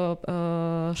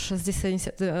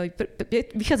 260,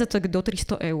 vychádza to do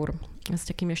 300 eur s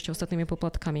takými ešte ostatnými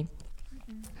poplatkami.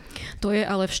 To je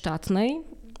ale v štátnej,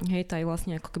 hej, tá je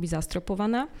vlastne ako keby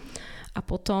zastropovaná. A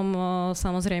potom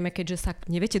samozrejme, keďže sa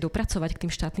neviete dopracovať k tým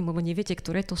štátnym, lebo neviete,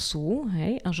 ktoré to sú,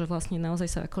 hej, a že vlastne naozaj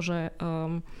sa akože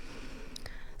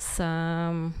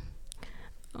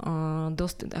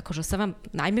akože sa vám,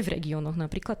 najmä v regiónoch,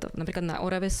 napríklad na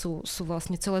Orave sú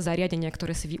vlastne celé zariadenia,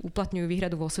 ktoré si uplatňujú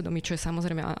výhradu vo svedomí, čo je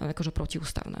samozrejme akože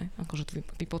protiústavné. Akože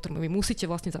vy musíte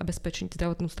vlastne zabezpečiť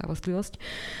zdravotnú starostlivosť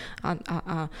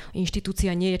a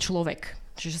inštitúcia nie je človek.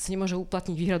 Čiže sa nemôže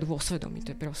uplatniť výhradu vo svedomí.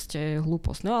 To je proste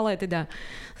hlúposť. No ale teda,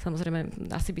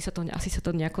 samozrejme, asi sa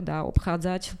to nejako dá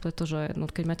obchádzať, pretože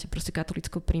keď máte proste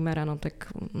katolického primára, no tak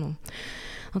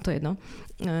to je jedno.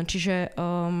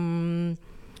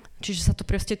 Čiže sa to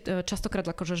proste častokrát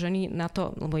akože ženy na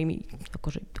to, lebo im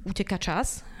akože uteká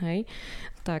čas, hej,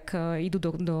 tak idú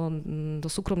do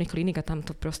súkromných kliník a tam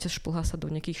to proste šplhá sa do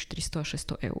nejakých 400 až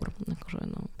 600 eur. Akože,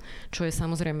 čo je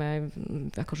samozrejme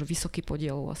akože vysoký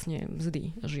podiel vlastne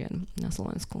mzdy žien na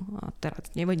Slovensku. A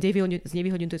teraz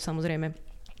znevýhodňujú to samozrejme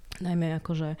najmä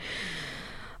akože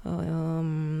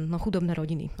chudobné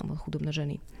rodiny alebo chudobné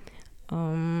ženy.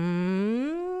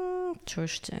 Čo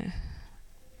ešte?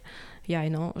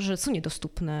 Že sú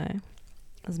nedostupné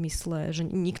v zmysle, že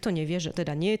nikto nevie, že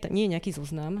teda nie je nejaký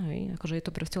zoznam, hej, akože je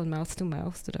to proste len miles to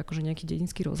miles, teda akože nejaký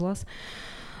dedinský rozhlas.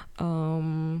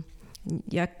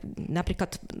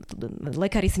 Napríklad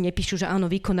lekári si nepíšu, že áno,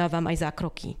 vykonávam aj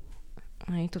zákroky.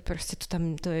 Hej, to proste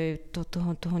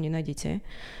toho nenájdete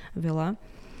veľa.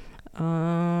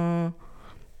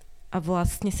 A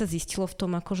vlastne sa zistilo v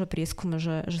tom akože prieskume,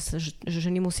 že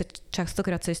ženy musia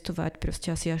častokrát cestovať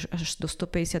proste asi až do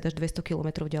 150 až 200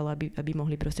 kilometrov ďalej, aby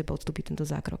mohli proste podstúpiť tento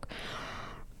zákrok.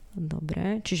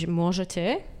 Dobre, čiže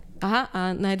môžete. A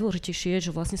najdôležitejšie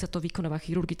je, že vlastne sa to vykonáva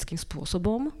chirurgickým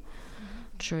spôsobom,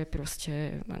 čo je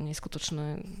proste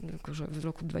neskutočné akože v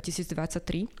roku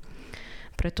 2023,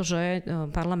 pretože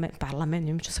parlament,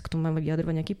 neviem, čo sa k tomu má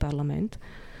vyjadrovať nejaký parlament,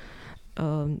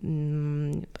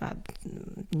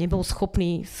 nebol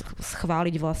schopný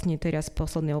schváliť vlastne teraz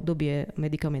posledné obdobie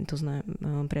medikamentozné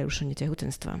prerušenie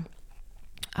tehotenstva.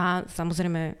 A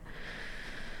samozrejme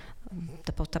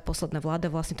tá posledná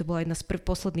vláda, vlastne to bola jedna z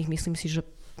posledných, myslím si, že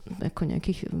ako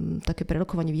nejakých také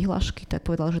prerokovanie výhlášky, tak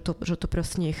povedal, že to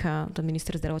proste nechá, ten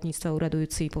minister zdravotníctva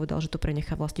uradujúci povedal, že to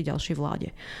prenechá vlastne ďalšej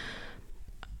vláde.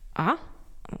 A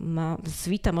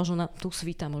svíta možno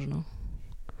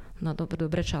na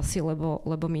dobré časy, lebo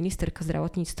ministerka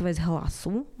zdravotníctva je z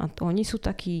Hlasu a oni sú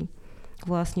takí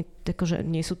vlastne, akože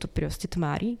nie sú to proste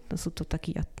tmári, sú to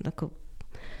takí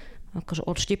akože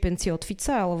odštiepenci od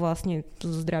Fica, ale vlastne so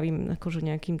zdravým akože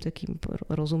nejakým takým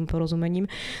porozumením,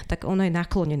 tak ona je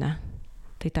naklonená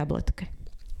tej tabletke.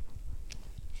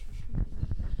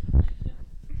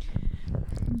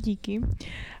 Díky.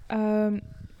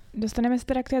 Dostaneme se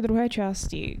teda k té druhé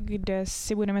části, kde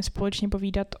si budeme společně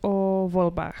povídat o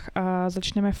volbách. A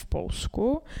začneme v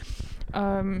Polsku,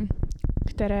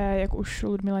 které, jak už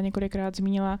Ludmila několikrát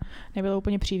zmínila, nebylo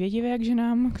úplně přívětivé k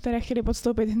ženám, které chtěly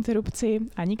podstoupit interrupci,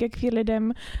 ani ke queer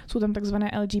lidem. Jsou tam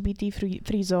takzvané LGBT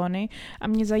free zóny. A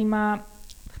mě zajímá...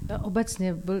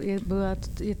 Obecně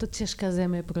je to těžká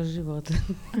země pro život.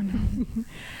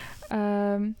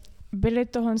 Byly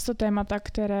tohle témata,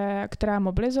 která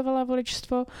mobilizovala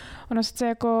voličstvo. Ono sice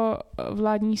jako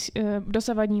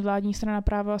dosavadní vládní strana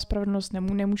Právo a spravedlnost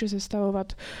nemůže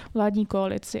sestavovat vládní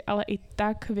koalici, ale i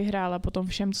tak vyhrála po tom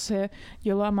všem, co se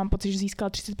dělo a mám pocit, že získala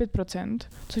 35%,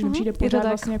 což mi přijde pořád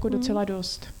vlastně jako docela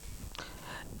dost.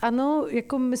 Ano,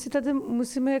 jako my si tady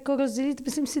musíme jako rozdělit,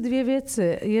 myslím si, dvě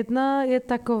věci. Jedna je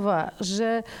taková,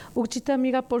 že určitá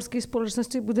míra polské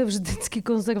společnosti bude vždycky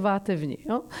konzervativní.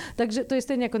 Jo? Takže to je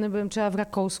stejně, jako nebudeme třeba v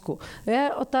Rakousku.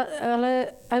 Ale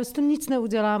s tím nic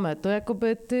neuděláme. To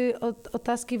jakoby ty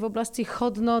otázky v oblasti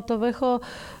hodnotového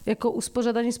jako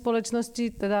uspořádání společnosti,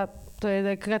 teda to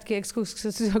je krátký exkurs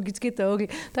sociologické teorie,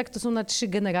 tak to jsou na 3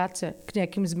 generace k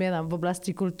nějakým změnám v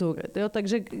oblasti kultury. Jo?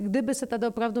 Takže kdyby se tady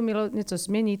opravdu mělo něco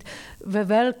změnit ve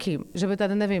velkým, že by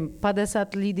tady, nevím,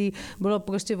 50 lidí bylo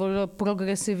prostě volilo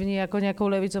progresivní jako nějakou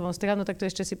levicovou stranu, tak to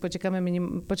ještě si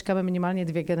počkáme minimálně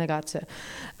 2 generace.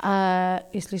 A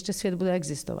jestli ještě svět bude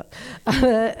existovat.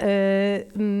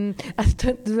 A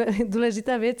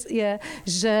důležitá věc je,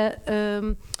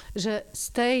 že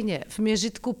stejně v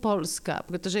měřítku Polska,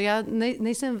 protože já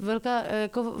nejsem velká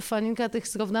jako faninka těch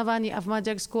srovnávání a v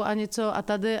Maďarsku a něco a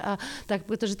tady a tak,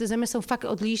 protože ty země jsou fakt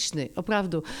odlišné,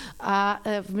 opravdu. A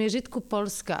v měřítku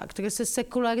Polska, které se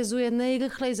sekularizuje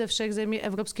nejrychleji ze všech zemí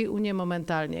Evropské unie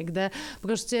momentálně, kde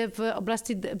prostě v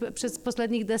oblasti přes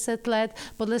posledních 10 let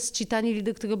podle sčítání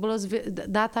lidí,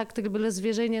 které byly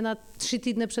zveřejněna 3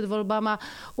 týdny před volbama,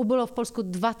 ubylo v Polsku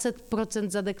 20%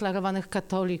 zadeklarovaných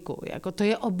katolíků. Jako to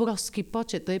je obrovský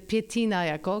počet, to je pětina,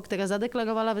 jako, která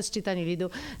zadeklarovala ve sčítání lidu,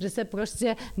 že se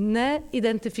prostě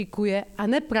neidentifikuje a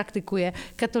nepraktikuje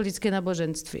katolické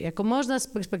náboženství. Jako možná z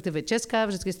perspektivy Česka,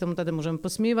 vždycky s tomu tady můžeme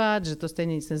posmívat, že to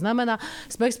stejně nic neznamená.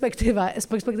 Z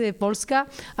perspektivy Polska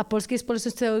a polské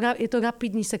společnosti je to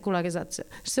rapidní sekularizace.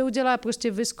 Že se udělá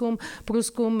prostě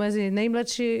průzkum mezi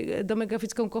nejmladší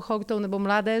demografickou kohortou nebo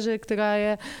mládeže, která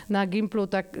je na Gimplu,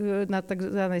 tak na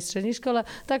takzvané střední škole,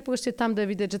 tak prostě tam jde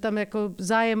vidět, že tam jako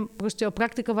zájem prostě o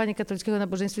praktikování katolického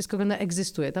náboženství skoro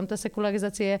neexistuje. Tam ta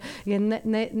sekularizace je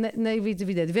nejvíc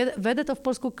vidět. Vede to v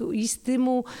Polsku k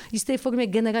jisté formě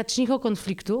generačního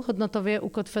konfliktu, hodnotově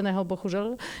ukotveného,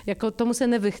 bohužel. Jako tomu se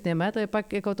nevyhneme, to je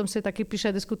pak, jako o tom se taky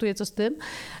píše, diskutuje, co s tím.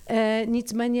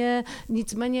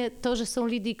 Nicméně to, že jsou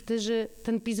lidi, kteří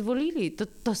ten PiS volili,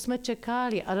 to jsme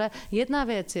čekali, ale jedna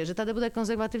věc je, že tady bude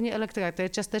konzervativní elektorát, který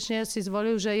částečně si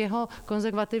zvolil, že jeho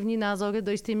konzervativní názory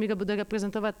do jisté míry bude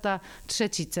reprezentovat ta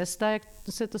třetí cesta, jak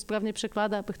se to správně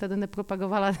překládá, abych tady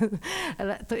nepropagovala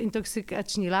to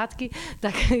intoxikační látky,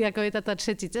 tak jako je ta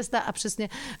třetí cesta a přesně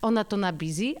ona to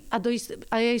nabízí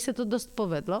a jej se to dost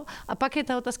povedlo. A pak je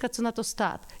ta otázka, co na to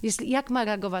stát. Jak má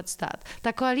reagovat stát?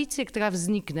 Ta koalice, která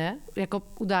vznikne, jako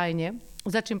údajně,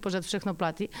 za čím pořád všechno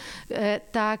platí,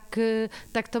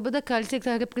 tak to bude koalice,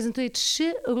 která reprezentuje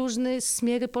 3 różne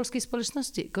směry polskiej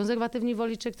społeczności. Konzerwatywni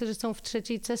volicze, którzy są w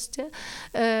trzeciej cestě,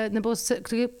 nebo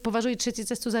którzy považují třetí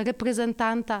cestu za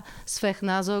reprezentanta svých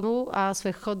názorů a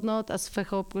svých hodnot a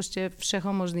svého prostě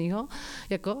všeho možného.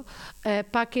 Jako.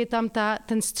 Pak je tam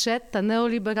ten střed, ta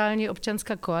neoliberální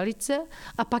občanská koalice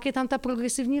a pak je tam ta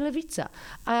progresivní levica.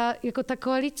 A jako ta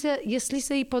koalice, jestli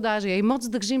se jí podaří, já jí moc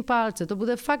držím palce, to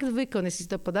bude fakt výkon, jestli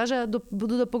to podaří,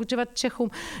 budu doporučovat Čechům,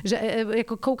 že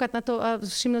jako koukat na to a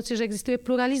všimnout si, že existuje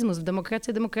pluralismus v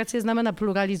demokracii. Demokracie znamená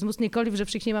pluralismus, nikoliv, že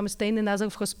všichni máme stejný názor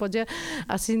v hospodě,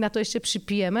 asi na to ještě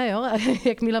připijeme, jo? A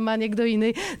jakmile má někdo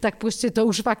jiný, tak prostě to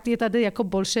už fakt je tady jako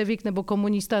bolševik nebo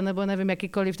komunista, nebo nevím,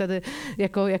 jakýkoliv tady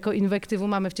jako invektivu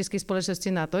máme v české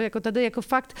společnosti na to. Jako tady jako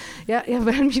fakt, já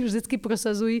velmi vždycky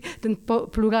prosazuji ten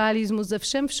pluralismus ze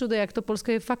všem všude, jak to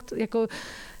Polsko je fakt jako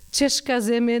Česká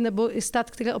země nebo i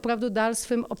stát, který opravdu dal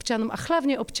svým občanům a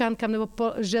hlavně občankám nebo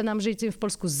ženám žijícím v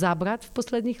Polsku zabrat v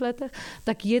posledních letech,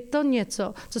 tak je to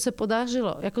něco, co se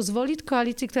podařilo. Jako zvolit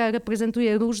koalici, která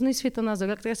reprezentuje různý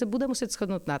světonázor, která se bude muset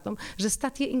shodnout na tom, že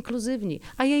stát je inkluzivní.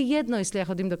 A je jedno, jestli já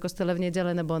chodím do kostela v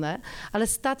neděli nebo ne, ale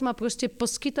stát má prostě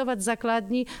poskytovat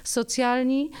základní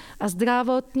sociální a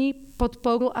zdravotní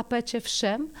podporu a péče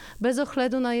všem, bez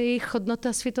ohledu na jejich hodnoty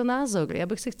a světonázor. Já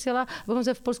bych si chtěla, abychom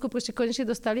se v Polsku prostě konečně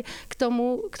dostali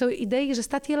dopracovali k tej idei, že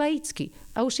stát je laický.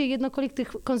 A už je jedno, kolik těch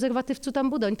konzervativců tam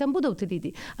bude. Oni tam budou ty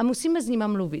lidi. A musíme s nimi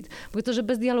mluvit, protože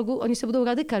bez dialogu oni se budou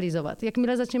radikalizovat.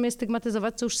 Jakmile začneme je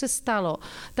stigmatizovat, co už se stalo,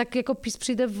 tak jako PiS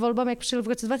přijde v volbám, jak přišel v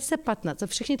roce 2015 a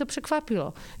všichni to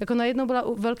překvapilo. Jako najednou byla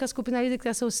velká skupina lidí,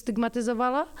 která se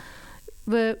stigmatizovala.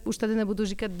 Už tady nebudu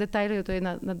říkat detaily, to je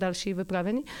na další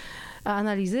vyprávění a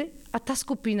analýzy. A ta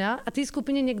skupina, a té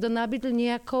skupině někdo nabídl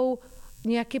nějakou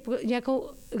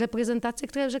reprezentaci,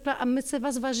 která řekla, a my se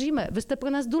vás vážíme, vy jste pro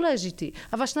nás důležitý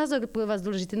a váš názor je pro vás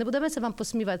důležitý. Nebudeme se vám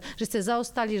posmívat, že jste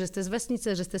zaostali, že jste z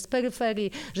vesnice, že jste z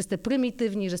periferii, že jste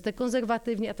primitivní, že jste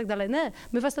konzervativní a tak dále. Ne,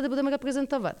 my vás tady budeme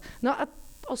reprezentovat. No a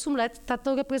 8 let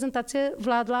tato reprezentace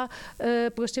vládla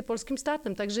prostě polským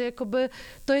státem. Takže jakoby,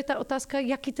 to je ta otázka,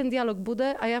 jaký ten dialog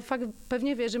bude a já fakt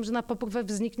pevně věřím, že na poprvé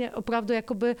vznikne opravdu,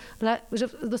 jakoby, že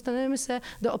dostaneme se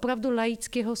do opravdu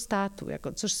laického státu,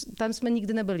 jako, což tam jsme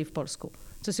nikdy nebyli v Polsku,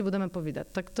 co si budeme povídat.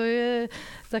 Tak to je,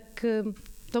 tak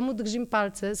tomu držím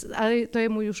palce, ale to je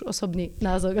můj už osobní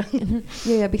názor.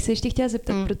 Jo, já bych se ještě chtěla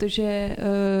zeptat, protože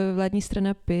vládní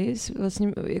strana PiS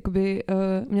vlastně jakoby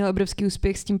měla obrovský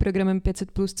úspěch s tím programem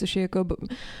 500+, což je jako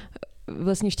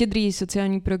vlastně štědrý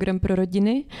sociální program pro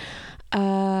rodiny.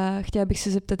 A chtěla bych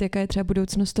se zeptat, jaká je třeba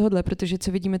budoucnost tohodle, protože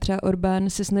co vidíme, třeba Orbán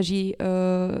se snaží,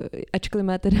 ačkoliv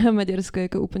má teda Maďarsko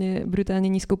jako úplně brutálně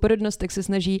nízkou porodnost, tak se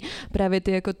snaží právě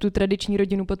ty jako tu tradiční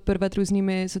rodinu podporovat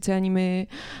různými sociálními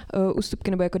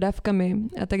ústupky nebo jako dávkami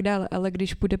a tak dále. Ale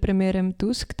když bude premiérem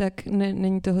Tusk, tak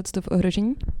není tohle v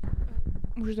ohrožení?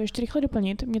 Můžu to ještě rychle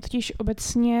doplnit. Mě totiž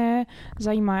obecně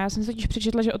zajímá, já jsem se totiž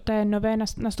přečetla, že od té nové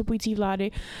nastupující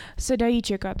vlády se dají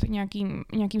čekat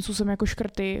nějakým způsobem jako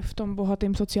škrty v tom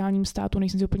bohatém sociálním státu.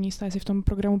 Nejsem si úplně jistá, jestli v tom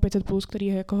programu 500+, který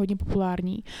je jako hodně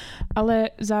populární. Ale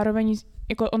zároveň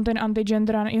jako on ten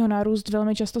antigender a jeho nárůst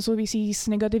velmi často souvisí s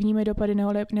negativními dopady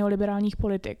neoliberálních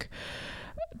politik.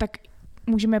 Tak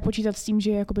můžeme počítat s tím,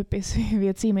 že jakoby PiS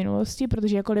věcí minulosti,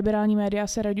 protože jako liberální média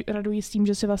se radují s tím,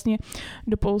 že se vlastně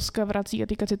do Polska vrací, a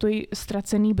teďka cituji,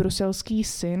 ztracený bruselský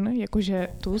syn, jakože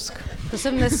Tusk. To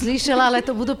jsem neslyšela, ale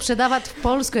to budu předávat v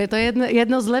Polsku. Je to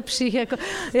jedno z lepších,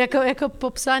 jako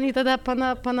popsání teda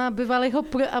pana bývalého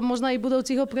a možná i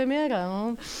budoucího premiéra.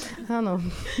 No? Ano.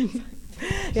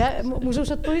 Já můžu už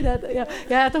odpovídat.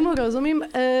 Já tomu rozumím.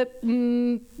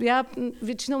 Já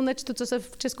většinou nečtu, co se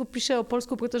v Česku píše o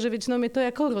Polsku, protože většinou mi to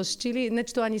jako rozčílí.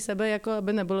 Nečtu ani sebe, jako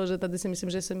aby nebylo, že tady si myslím,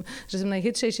 že jsem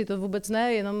nejchytřejší, to vůbec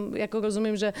ne, jenom jako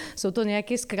rozumím, že jsou to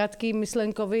nějaké zkratky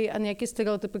myšlenkové a nějaké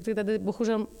stereotypy, které tady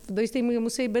bohužel do jisté míry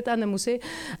musí být a nemusí.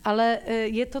 Ale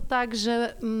je to tak,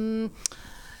 že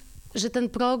ten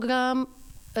program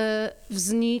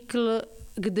vznikl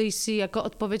kdysi jako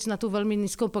odpověď na tu velmi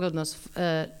nízkou porodnost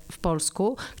v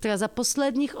Polsku, která za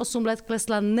posledních 8 let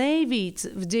klesla nejvíc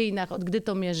v dějinách, od kdy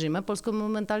to měříme. Polsko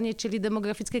momentálně čelí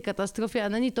demografické katastrofě a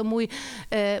není to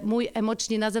můj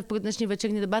emoční název pro dnešní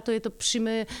večerní debatu, je to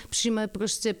přímé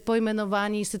prostě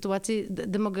pojmenování situací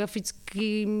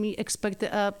demografickými experty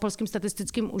a polským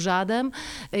statistickým úřadem.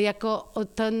 Jako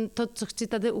to, co chci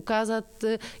tady ukázat,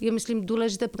 je, myslím,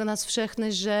 důležité pro nás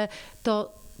všechny, že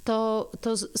to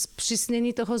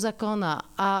zpřísnění toho zákona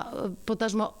a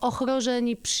potažmo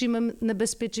ohrožení přímým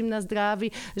nebezpečím na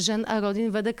zdraví žen a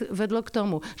rodin vedlo k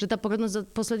tomu, že ta porodnost za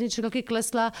poslední 3 roky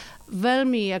klesla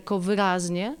velmi jako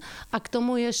výrazně a k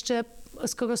tomu ještě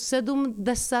skoro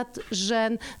 70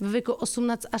 žen ve věku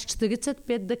 18 až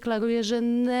 45 deklaruje, že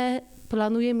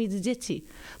neplánuje mít děti,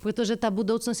 protože ta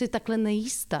budoucnost je takhle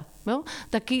nejistá. No?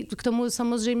 Taky k tomu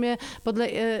samozřejmě podle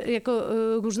jako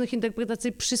různých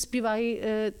interpretací přispívají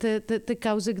ty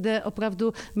kauzy, kde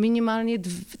opravdu minimálně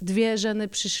 2 ženy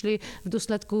přišly v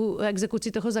důsledku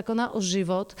exekucí toho zákona o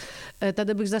život.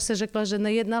 Tady bych zase řekla, že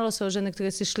nejednalo se o ženy,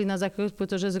 které si šly na zákrok,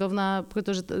 protože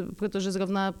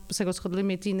zrovna se rozhodly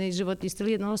mít jiný životní styl.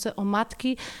 Jednalo se o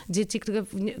matky, děti,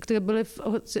 které byly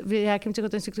v nějakém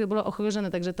těhotenství, které bylo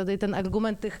ohrožené. Takže tady ten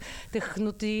argument těch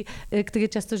hnutí, které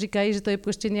často říkají, že to je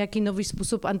prostě nějaký nový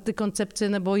způsob antikoncepce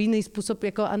nebo jiný způsob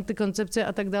jako antikoncepce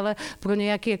a tak dále pro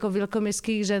nějaké jako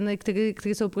velkoměstské ženy,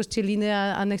 které jsou prostě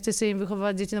líné a nechce se jim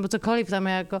vychovat děti nebo cokoliv tam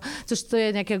je jako, což to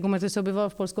je nějaký argument, který se objevil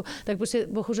v Polsku, tak prostě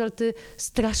bohužel ty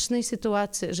strašné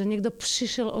situace, že někdo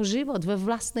přišel o život ve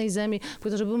vlastní zemi,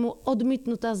 protože byl mu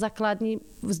odmítnutá základní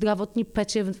zdravotní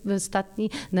péče ve státní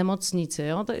nemocnici.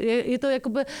 Jo? Je to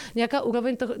jakoby nějaká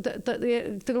úroveň,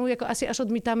 kterou jako asi až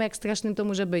odmítáme, jak strašným to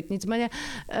může být. Nicméně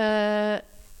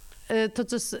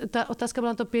ta otázka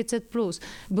byla to 500+.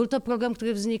 Byl to program,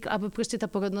 který vznikl, aby prostě ta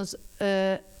porodnost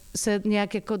se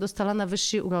nějak jako dostala na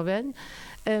vyšší úroveň.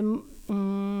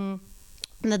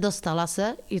 nedostala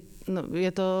se,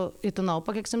 je to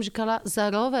naopak, jak jsem říkala,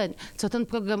 zároveň, co ten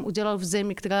program udělal v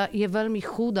zemi, která je velmi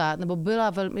chudá, nebo byla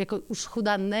velmi, jako už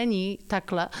chudá není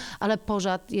takhle, ale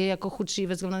pořád je jako chudší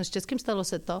ve srovnání s Českým, stalo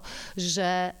se to,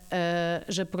 že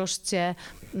prostě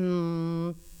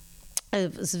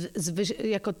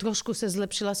jako trošku se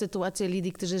zlepšila situace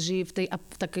lidí, kteří žijí v té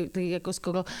jako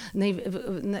skoro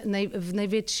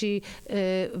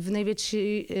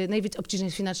nejvíc obtížné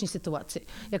finanční situaci.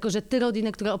 Jakože ty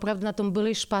rodiny, které opravdu na tom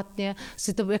byly špatně,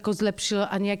 si to jako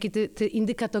zlepšilo a nějaký ty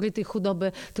indikátory ty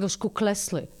chudoby trošku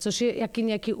klesly, což je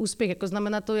nějaký úspěch. Jako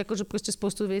znamená to, jako, že prostě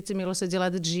spoustu věcí mělo se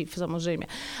dělat dřív, samozřejmě.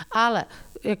 Ale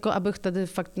jako abych tady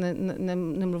fakt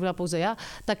nemluvila pouze já,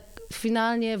 tak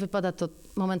finálně vypadá to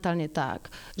momentálně tak,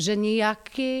 že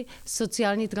nějaké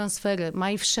sociální transfery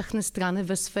mají všechny strany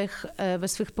ve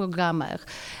svých programech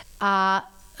a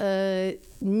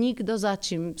nikdo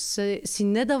zatím si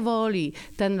nedovolí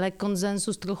tenhle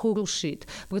konsenzus trochu rušit,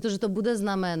 protože to bude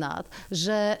znamenat,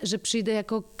 že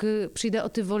přijde o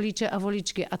ty voliče a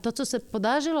voličky. A to, co se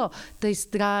podařilo té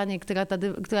straně,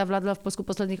 která vládla v Polsku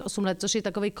posledních 8 let, což je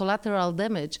takový collateral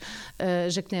damage,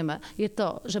 řekněme, je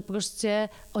to, že prostě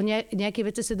o nějaké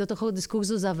věci se do toho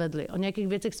diskurzu zavedly. O nějakých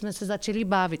věcech jsme se začali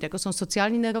bavit, jako jsou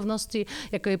sociální nerovnosti,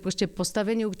 jako je prostě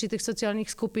postavení určitých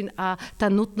sociálních skupin a ta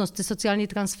nutnost ty sociální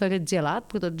transfery dělat,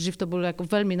 protože dřív to bylo jako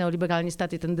velmi neoliberální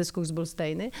stát, ten diskurs byl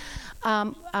stejný.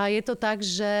 A je to tak,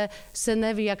 že se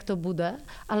neví, jak to bude,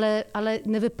 ale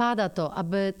nevypadá to,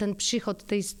 aby ten příchod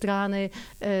té strany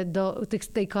do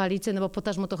té koalice, nebo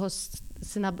potažmo toho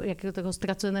syna, toho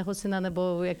ztraceného syna,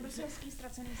 nebo jak...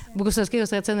 Bruselského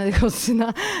ztraceného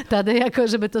syna, tady, jako,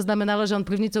 že by to znamenalo, že on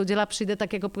první, co udělá, přijde,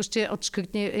 tak jako prostě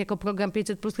odškrtně jako program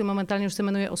 500+, který momentálně už se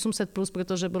jmenuje 800+,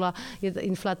 protože byla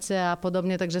inflace a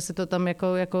podobně, takže se to tam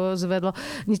jako zvedlo.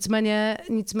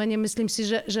 Nicméně myslím si,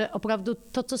 že opravdu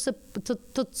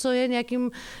to, co je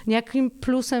nějakým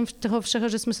plusem toho všeho,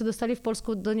 že jsme se dostali v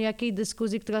Polsku do nějaké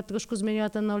diskuzi, která trošku změnila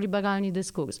ten neoliberální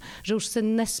diskurs. Že už se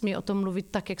nesmí o tom mluvit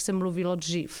tak, jak se mluvilo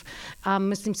dřív. A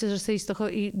myslím si, že se z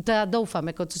toho i doufám,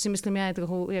 jako, co si myslím, já je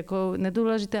trochu jako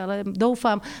nedůležité, ale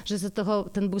doufám, že se toho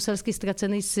ten bruselský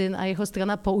ztracený syn a jeho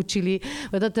strana poučili.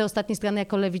 Ty ostatní strany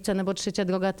jako Levice nebo Třetí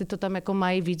droga, ty to tam jako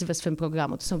mají víc ve svém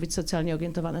programu. To jsou víc sociálně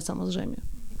orientované samozřejmě.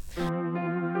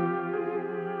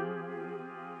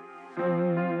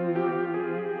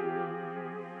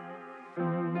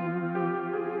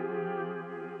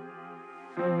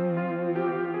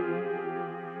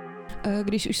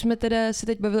 Když už jsme teda se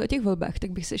teď bavili o těch volbách,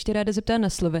 tak bych se ještě ráda zeptala na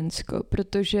Slovensko,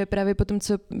 protože právě po tom,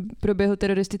 co proběhl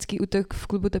teroristický útok v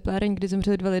klubu Tepláreň, kdy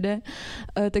zemřeli 2 lidé,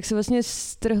 tak se vlastně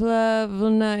strhla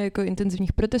vlna jako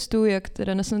intenzivních protestů, jak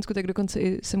teda na Slovensku, tak dokonce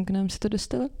i sem k nám se to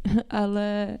dostalo.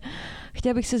 Ale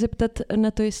chtěla bych se zeptat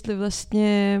na to, jestli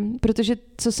vlastně, protože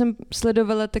co jsem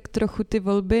sledovala, tak trochu ty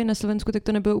volby na Slovensku, tak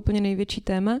to nebylo úplně největší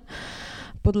téma,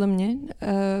 podle mě.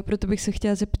 Proto bych se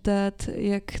chtěla zeptat,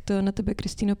 jak to na tebe,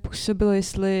 Kristýno, působilo,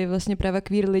 jestli vlastně práva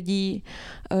queer lidí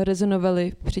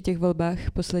rezonovaly při těch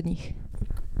volbách posledních.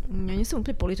 Ja nie som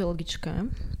úplne politologička,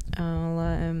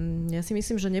 ale ja si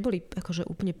myslím, že neboli akože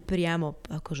úplne priamo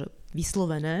akože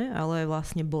vyslovené, ale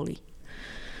vlastne boli.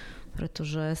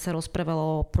 Pretože sa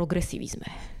rozprávalo o progresivizme.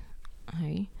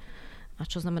 Hej. A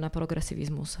čo znamená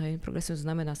progresivizmus? Hej? Progresivizmus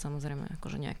znamená samozrejme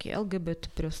akože nejaký LGBT,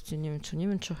 proste neviem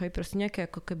čo, hej, proste nejaké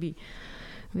ako keby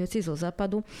veci zo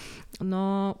západu.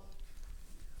 No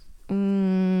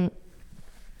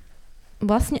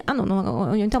vlastne áno, no,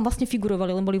 oni tam vlastne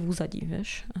figurovali, len boli v úzadí,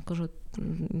 vieš? Akože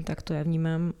tak to ja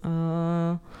vnímam.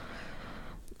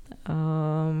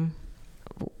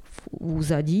 V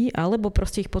úzadí, alebo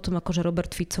proste ich potom akože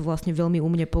Robert Fico vlastne veľmi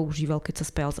umne používal, keď sa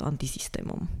spájal s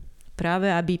antisystémom.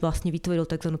 Práve aby vlastne vytvoril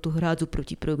tzv. Tú hrádzu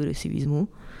proti progresivizmu.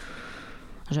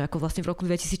 Že ako vlastne v roku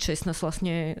 2016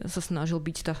 vlastne sa snažil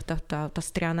byť tá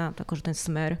strana, akože ten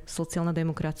smer, sociálna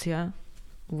demokracia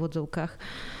v úvodzovkách,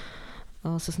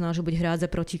 sa snažil byť hrádza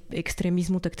proti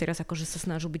extrémizmu, tak teraz akože sa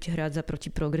snažil byť hrádza proti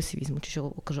progresivizmu.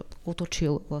 Čiže akože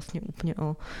otočil vlastne úplne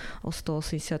o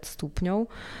 180 stupňov.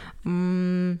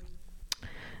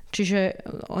 Čiže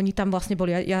oni tam vlastne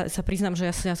boli, ja sa priznám, že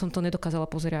ja som to nedokázala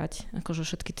pozerať, akože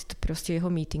všetky tieto proste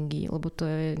jeho meetingy, lebo to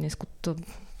je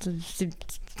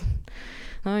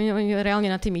no, oni reálne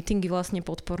na tie meetingy vlastne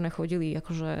podporné chodili,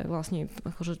 akože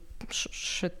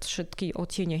všetky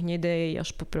odtiene hnedej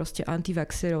až po proste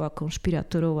antivaxerov a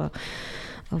konšpirátorov a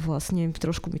vlastne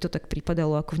trošku mi to tak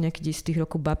pripadalo ako v nejakých 10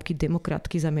 rokov babky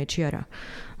demokratky za Mečiara.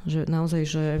 Že naozaj,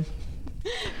 že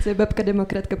Co je babka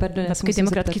demokratka, pardon. Babky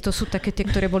demokratky to sú také tie,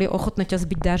 ktoré boli ochotné ťa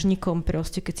zbiť dážnikom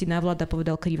proste, keď si na vláda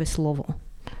povedal krivé slovo.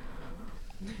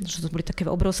 Že to boli také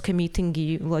obrovské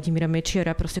mítingy Vladimíra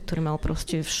Mečiara, proste, ktorý mal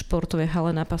proste v športovej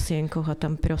hale na pasienkoch a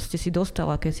tam proste si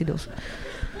dostala, keď si dostala.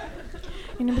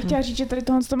 Jenom bych chtěla říct, že tady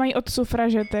tohle to mají od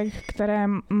sufražetek, které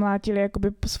mlátili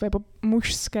jakoby svoje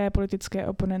mužské politické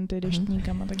oponenty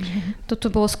deštníkama, takže... Toto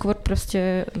bolo skôr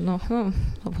proste,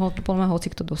 podľa mňa hoci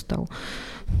kto dostal.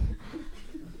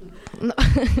 No,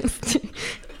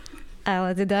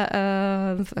 ale teda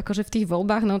akože v tých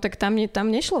voľbách, no tak tam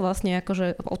nešlo vlastne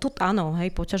akože o to, áno, hej,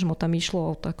 poťažmo tam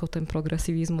išlo o ten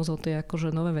progresivizmus, o tie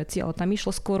akože nové veci, ale tam išlo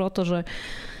skôr o to, že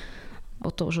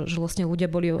vlastne ľudia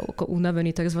boli unavení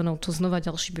takzvanou, to znova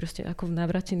ďalší proste ako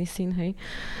navrátený syn, hej.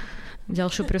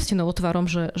 Ďalšou proste novotvárom,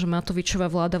 že Matovičová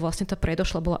vláda, vlastne tá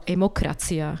predošla bola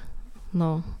emokracia.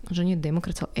 No, že nie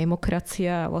demokracia, ale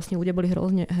emokracia. Vlastne ľudia boli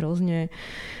hrozne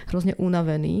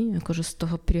unavení, akože z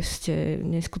toho proste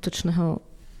neskutočného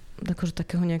akože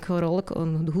takého nejakého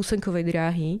Husenkovej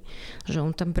dráhy, že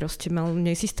on tam proste mal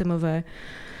nesystémové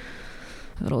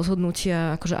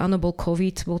rozhodnutia, akože áno, bol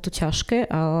COVID, bolo to ťažké,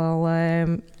 ale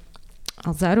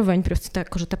zároveň proste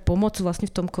akože tá pomoc vlastne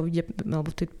v tom covide,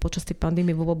 alebo počas tej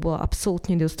pandémie bola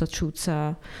absolútne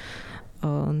nedostačujúca,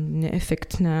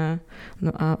 neefektná. No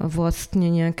a vlastne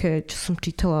nejaké, čo som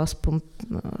čítala aspoň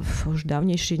už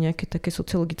dávnejšie, nejaké také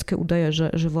sociologické údaje,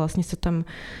 že vlastne sa tam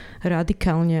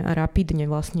radikálne a rapidne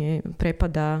vlastne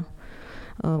prepadá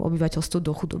obyvateľstvo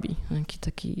do chudoby.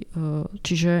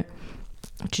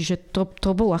 Čiže to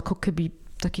bol ako keby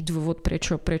taký dôvod,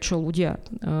 prečo ľudia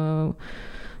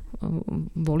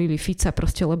volili Fica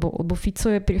proste, lebo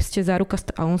Fico je proste záruka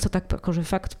a on sa tak akože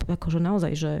fakt akože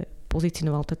naozaj, že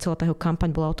pozícinoval, celá tá jeho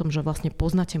kampaň bola o tom, že vlastne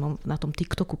poznáte ma na tom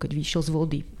TikToku, keď vyšiel z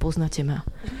vody, poznáte ma.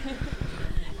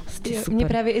 Mě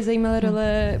právě i zajímala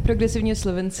role progresivního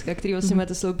Slovenska, který vlastně má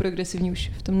to slovo progresivní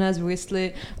už v tom názvu,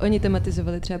 jestli oni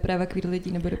tematizovali třeba práva queer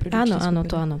lidí nebo reprodukční skupiny. Áno,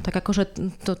 to áno. Tak akože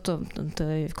to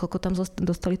je, koľko tam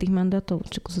dostali tých mandátov?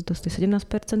 To je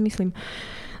 17%, myslím.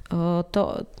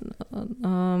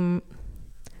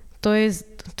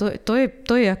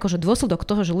 To je akože dôsledok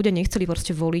toho, že ľudia nechceli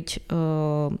proste voliť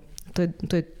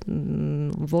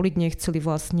voliť nechceli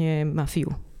vlastne mafiu.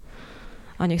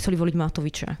 A nechceli voliť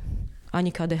Matoviča.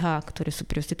 Ani KDH, ktoré sú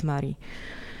proste tmári.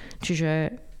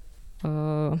 Čiže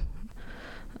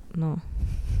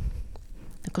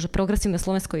akože progresívne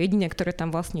Slovensko je jediné, ktoré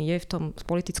tam vlastne je v tom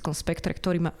politickom spektre,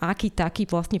 ktorý má aký taký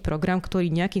vlastný program, ktorý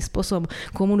nejakým spôsobom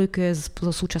komunikuje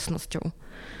so súčasnosťou.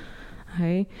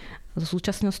 Hej? So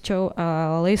súčasnosťou,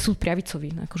 ale sú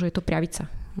pravicoví. Akože je to pravica.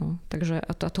 No. Takže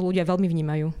a to ľudia veľmi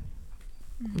vnímajú.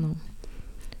 No.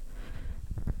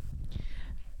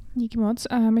 Díky moc.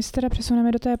 A my se teda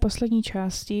přesuneme do té poslední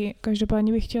části.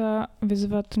 Každopádně bych chtěla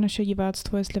vyzvat naše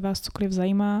diváctvo, jestli vás cokoliv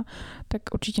zajímá, tak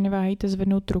určitě neváhejte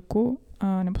zvednout ruku,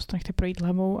 nebo se to nechte projít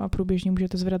hlavou a průběžně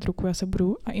můžete zvedat ruku. Já se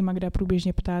budu a i Magda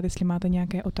průběžně ptát, jestli máte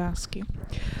nějaké otázky.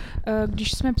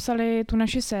 Když jsme psali tu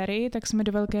naši sérii, tak jsme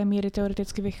do velké míry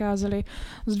teoreticky vycházeli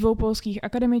z dvou polských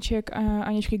akademiček,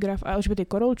 Aničky Graf a Elžběty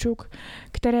Korolčuk,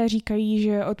 které říkají,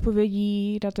 že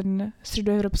odpovědí na ten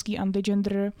středoevropský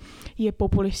antigender je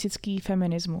populistický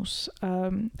feminismus.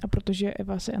 A protože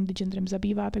Eva se antigenderem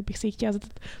zabývá, tak bych se jí chtěla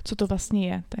zeptat, co to vlastně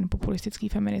je, ten populistický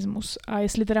feminismus. A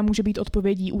jestli teda může být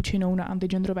odpovědí účinnou na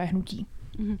antigenderové hnutí.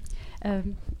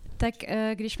 Tak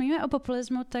když mluvíme o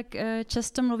populismu, tak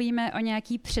často mluvíme o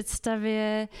nějaký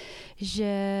představě,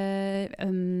 že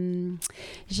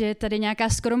je tady nějaká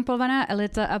skorumpovaná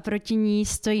elita a proti ní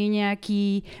stojí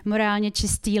nějaký morálně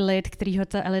čistý lid, kterýho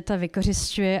ta elita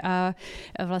vykořisťuje a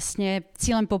vlastně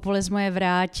cílem populismu je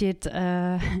vrátit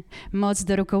moc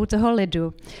do rukou toho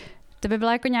lidu. To by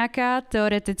byla jako nějaká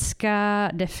teoretická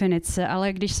definice,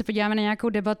 ale když se podíváme na nějakou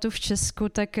debatu v Česku,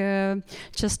 tak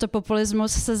často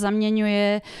populismus se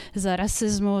zaměňuje za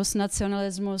rasismus,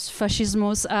 nacionalismus,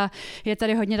 fašismus a je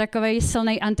tady hodně takovej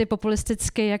silný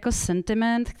antipopulistický jako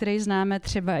sentiment, který známe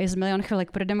třeba i z Milion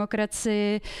chvilek pro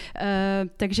demokracii.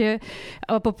 Takže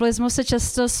o populismu se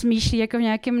často smýšlí jako v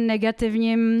nějakém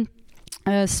negativním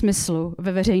smyslu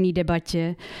ve veřejné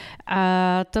debatě.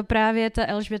 A to právě ta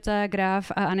Elžběta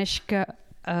Graf a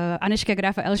Anička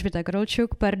Graf a Elžběta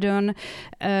Korolčuk,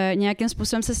 nějakým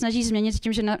způsobem se snaží změnit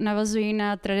tím, že navazují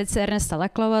na tradici Ernesta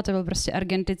Laclausa, to byl prostě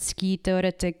argentinský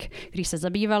teoretik, který se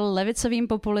zabýval levicovým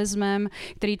populismem,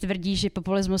 který tvrdí, že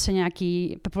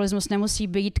populismus nemusí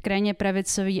být krajně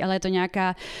pravicový, ale je to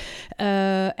nějaká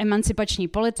emancipační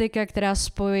politika, která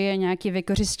spojuje nějaký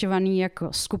vykořisťovaný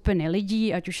jako skupiny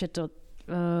lidí, ať už je to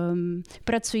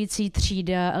pracující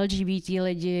třída, LGBT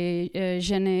lidi,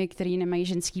 ženy, který nemají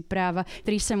ženský práva,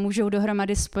 který se můžou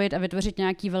dohromady spojit a vytvořit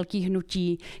nějaký velký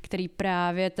hnutí, který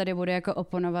právě tady bude jako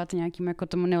oponovat nějakým jako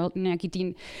tomu nějaký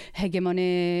tým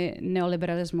hegemonii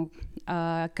neoliberalismu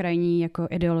a krajní jako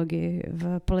ideologii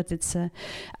v politice.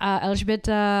 A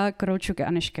Elžběta Korolčuk a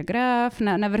Anežka Graf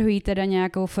navrhují teda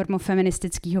nějakou formu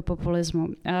feministického populismu.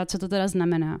 A co to teda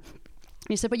znamená?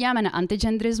 Když se podíváme na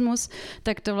antigendrismus,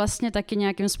 tak to vlastně taky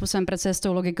nějakým způsobem pracuje s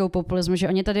tou logikou populismu, že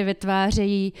oni tady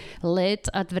vytvářejí lid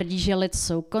a tvrdí, že lid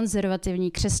jsou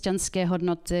konzervativní křesťanské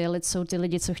hodnoty, lid jsou ty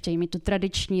lidi, co chtějí mít tu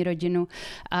tradiční rodinu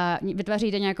a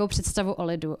vytváří nějakou představu o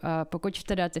lidu. A pokud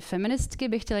teda ty feministky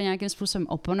by chtěly nějakým způsobem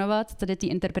oponovat tady té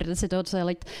interpretaci toho, co je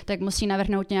lid, tak musí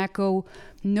navrhnout nějakou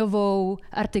novou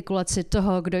artikulaci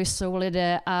toho, kdo jsou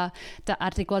lidé a ta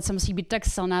artikulace musí být tak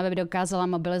silná, aby dokázala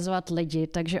mobilizovat lidi.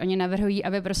 Takže oni navrhují,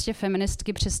 aby prostě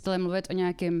feministky přestaly mluvit o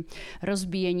nějakém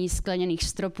rozbíjení skleněných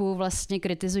stropů, vlastně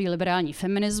kritizují liberální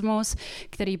feminismus,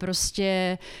 který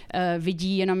prostě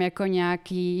vidí jenom jako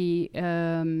nějaký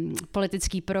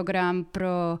politický program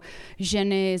pro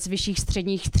ženy z vyšších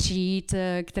středních tříd,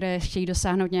 které chtějí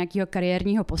dosáhnout nějakého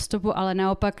kariérního postupu, ale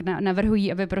naopak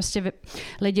navrhují, aby prostě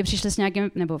lidi přišli s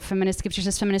nějakým, nebo feministky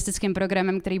přišly s feministickým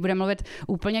programem, který bude mluvit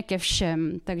úplně ke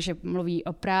všem. Takže mluví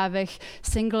o právech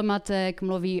single matek,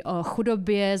 mluví o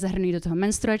chudobě, zahrnují do toho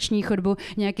menstruační chodbu,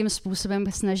 nějakým způsobem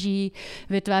snaží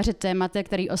vytvářet témata,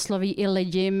 který osloví i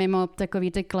lidi mimo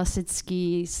takový ty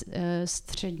klasický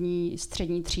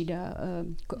střední třída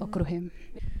okruhy.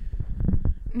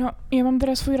 No, já mám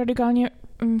teda svůj radikálně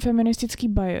feministický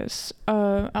bias,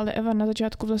 ale Eva na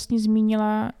začátku vlastně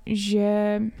zmínila,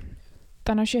 že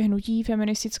ta naše hnutí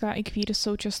feministická i queer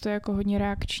jsou často jako hodně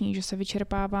reakční, že se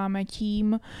vyčerpáváme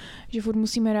tím, že furt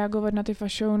musíme reagovat na ty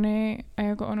fašony a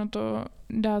jako ono to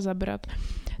dá zabrat.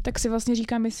 Tak si vlastně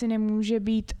říkám, jestli nemůže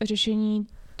být řešení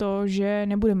to, že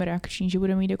nebudeme reakční, že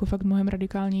budeme mít jako fakt mnohem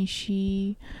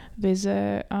radikálnější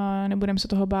vize a nebudeme se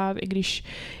toho bát,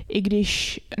 i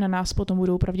když na nás potom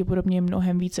budou pravděpodobně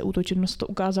mnohem více útočit. No, to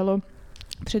ukázalo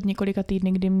před několika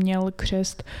týdny, kdy měl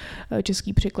křest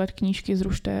český překlad knížky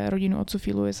Zrušte rodinu od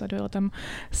Sophie Lewis a dojel tam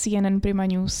CNN Prima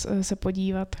News se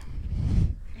podívat.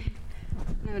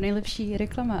 No, nejlepší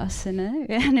reklama asi, ne?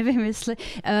 Já nevím, jestli.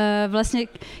 Vlastně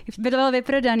bylo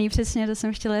vyprodaný, přesně to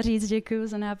jsem chtěla říct, děkuji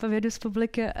za nápovědu z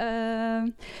publika.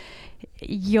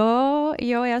 Jo,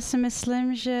 já si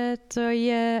myslím, že to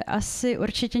je asi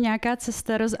určitě nějaká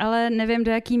cesta, ale nevím,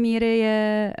 do jaký míry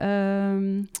je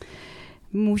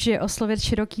může oslovit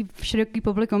široký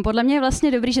publikum. Podle mě je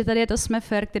vlastně dobrý, že tady je to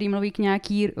Smefer, který mluví k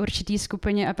nějaký určitý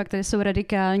skupině a pak tady jsou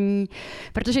radikální,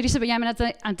 protože když se podíváme na ty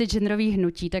antigenderový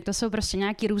hnutí, tak to jsou prostě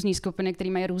nějaký různý skupiny, které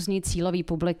mají různý cílový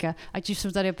publika. Ať už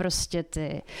jsou tady prostě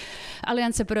ty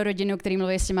Aliance pro rodinu, který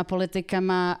mluví s těma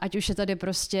politikama, ať už je tady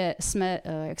prostě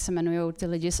jak se jmenujou ty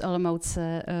lidi z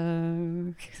Olomouce,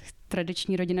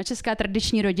 tradiční rodina, česká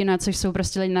tradiční rodina, což jsou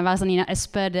prostě lidi navázaný na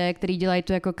SPD, který dělají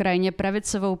tu jako krajně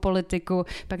pravicovou politiku,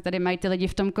 pak tady mají ty lidi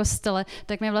v tom kostele,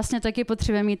 tak my vlastně taky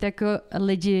potřebujeme mít jako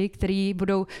lidi, kteří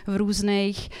budou v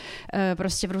různých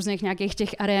nějakých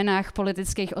těch arénách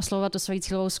politických oslovovat tu svoji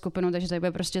cílovou skupinu, takže tady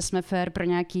bude prostě jsme fair pro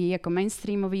nějaký jako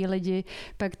mainstreamový lidi,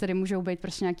 pak tady můžou být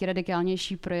prostě nějaký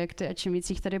radikálnější projekty a čím víc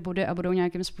jich tady bude a budou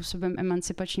nějakým způsobem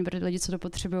emancipační pro ty lidi, co to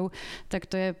potřebují, tak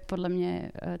to je podle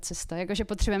mě cesta. Jakože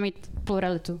potřebujeme mít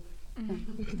pluralitu.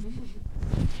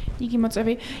 Díky moc,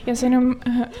 Evi. Já se jenom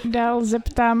dál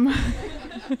zeptám,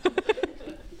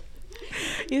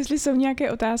 jestli jsou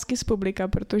nějaké otázky z publika,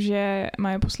 protože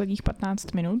máme posledních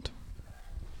 15 minut.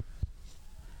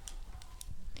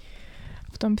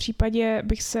 V tom případě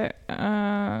bych se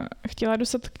chtěla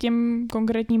dostat k těm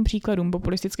konkrétním příkladům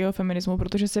populistického feminismu,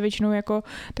 protože se většinou jako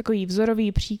takový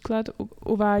vzorový příklad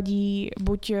uvádí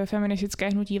buď feministické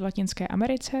hnutí v Latinské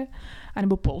Americe,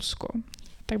 anebo Polsko.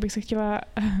 Tak bych se chtěla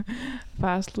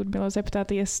vás, Ludmilo,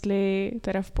 zeptat, jestli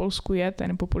teda v Polsku je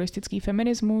ten populistický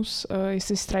feminismus,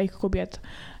 jestli strajk kobět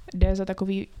jde za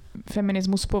takový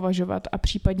feminismus považovat a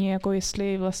případně jako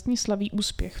jestli vlastně slaví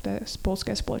úspěch v té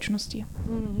polské společnosti.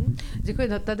 Děkuji.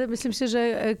 No tady myslím si,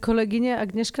 že kolegyně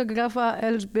Agnieszka Graf a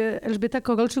Elżbieta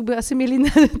Korolczuk by asi měli na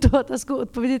tu otázku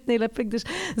odpovědět nejlépe, když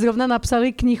zrovna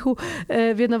napsali knihu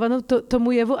věnovanou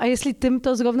tomu jevu a jestli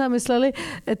tímto zrovna mysleli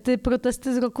ty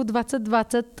protesty z roku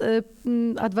 2020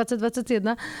 a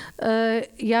 2021.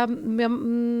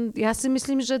 Já si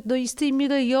myslím, že do jisté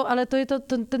míry jo, ale to je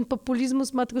ten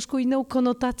populismus má trošku jinou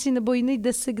konotaci designaci nebo jiný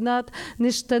designát,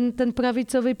 než ten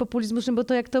pravicový populismus, nebo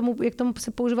to, jak tomu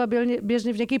se používá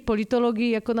běžně v nějaké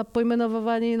politologii, jako na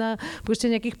pojmenování na prostě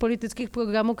nějakých politických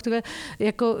programů, které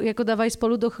jako dávají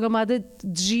spolu dohromady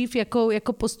dřív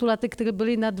jako postuláty, které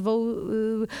byly na dvou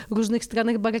různých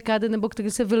stranách barikády, nebo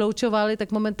které se vyloučovaly,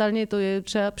 tak momentálně to je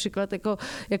třeba příklad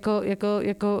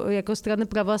jako strany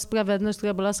Práva a spravedlnost,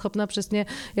 která byla schopna přesně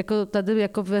jako tady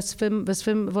jako ve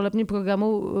svém volebním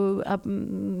programu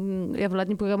a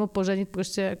vládním programu poženit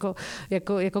prostě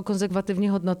jako konzervativní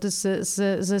hodnoty se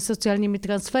sociálními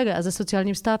transfery a se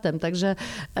sociálním státem. Takže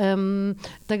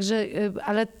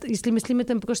ale jestli myslíme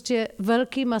ten prostě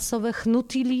velký masové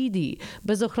hnutí lidí,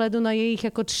 bez ohledu na jejich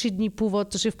jako třídní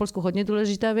původ, což je v Polsku hodně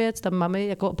důležitá věc, tam máme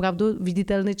jako opravdu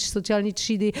viditelné sociální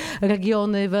třídy,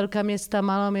 regiony, velká města,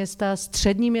 malá města,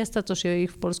 střední města, což je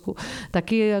jich v Polsku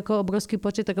taky jako obrovský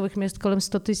počet takových měst kolem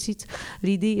 100 000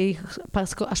 lidí, je jich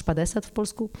až 50 v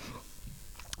Polsku.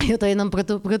 Jo, to jenom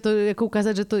proto jako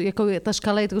ukázat, že to, jako ta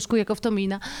škála je trošku jako v tom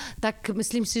jiná, tak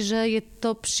myslím si, že je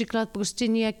to příklad prostě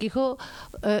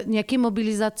nějaké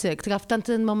mobilizace, která v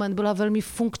ten moment byla velmi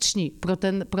funkční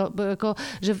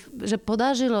že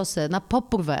podařilo se na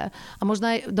poprvé a možná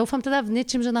doufám teda v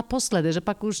něčím, že naposledy, že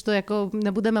pak už to jako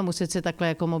nebudeme muset se takhle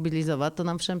jako mobilizovat, to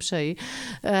nám všem přeji.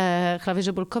 Hlavně,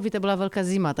 že byl covid, to byla velká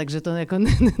zima, takže to jako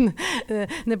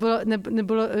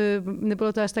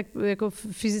nebylo to až tak jako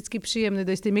fyzicky příjemné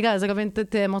do jisté míry, a zároveň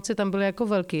ty emoce tam byly jako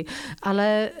velký.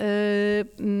 Ale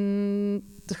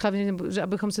hlavně, že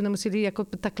abychom se nemuseli jako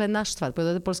takhle naštvat,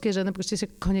 protože polské ženy prostě se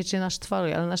konečně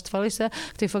naštvaly, ale naštvaly se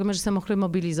v té formě, že se mohly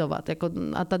mobilizovat. Jako,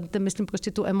 a tady myslím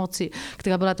prostě tu emoci,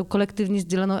 která byla tu kolektivní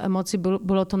sdílenou emoci,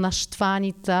 bylo to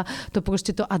naštvání, to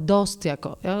prostě to a dost.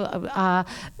 Jako, jo?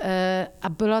 A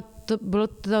bylo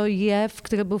to jev,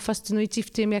 který byl fascinující v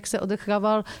tím, jak se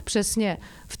odehrával přesně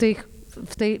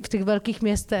v těch velkých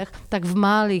městech, tak v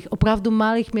malých, opravdu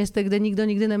malých městech, kde nikdo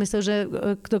nikdy nemyslel, že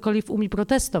ktokoliv umí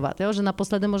protestovat. Jo? Že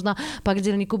naposledy možná pár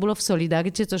dělníků bylo v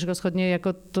Solidaritě, což rozhodně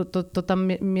jako to tam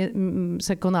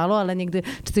se konalo, ale někdy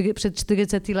před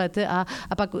 40 lety a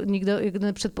pak nikdo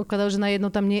nepředpokládal, že najednou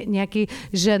tam nějaký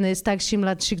ženy, starší,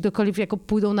 mladší, kdokoliv jako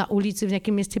půjdou na ulici v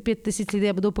nějakém městě 5 000 lidí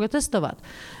a budou protestovat.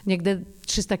 Někde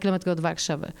 300 kilometrů od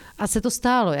Varšavy. A se to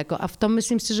stálo. Jako, a v tom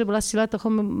myslím si, že byla síla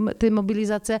té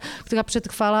mobilizace, která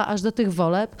přetrvala až do těch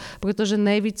voleb, protože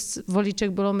nejvíc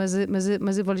voliček bylo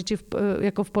mezi voliči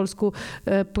jako v Polsku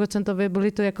procentově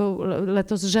byly to jako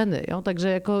letos ženy. Jo? Takže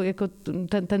jako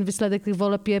ten výsledek těch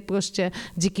voleb je prostě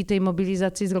díky té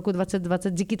mobilizaci z roku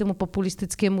 2020, díky tomu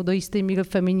populistickému do jisté míry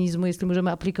feminismu, jestli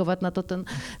můžeme aplikovat na to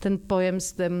ten pojem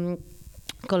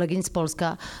kolegyň z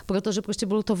Polska, protože prostě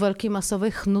bylo to velké masové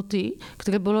hnutí,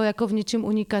 které bylo jako v něčem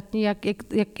unikátní,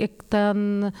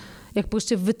 jak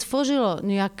prostě vytvořilo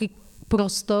nějaký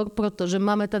prostor, protože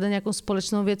máme tady nějakou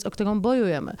společnou věc, o kterou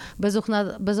bojujeme,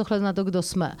 bez ohledu na to, kdo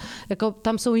jsme. Jako,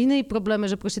 tam jsou jiné problémy,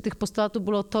 že prostě těch postulátů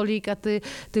bylo tolik a ty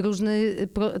různé,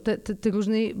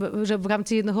 že v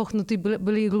rámci jednoho hnutí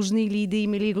byli různí lidi,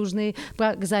 měli různé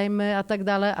zájmy a tak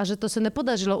dále a že to se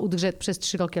nepodařilo udržet přes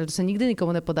 3 roky, ale to se nikdy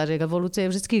nikomu nepodaří. Revoluce je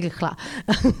vždycky rychlá.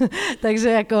 Takže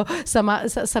jako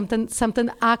sam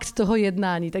ten akt toho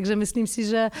jednání. Takže myslím si,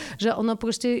 že ono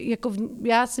prostě, jako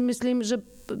já si myslím, že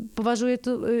považuji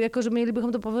to, jako, že měli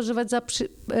bychom to považovat za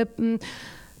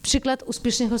příklad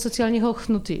úspěšného sociálního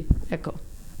hnutí. Jako.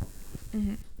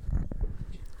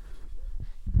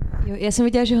 Jo, já jsem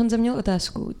viděla, že Honza měl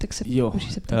otázku, tak se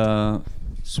můžeš se ptát.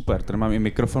 Super, tady mám i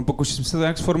mikrofon, pokusím se to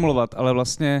nějak sformulovat, ale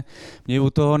vlastně mě u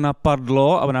toho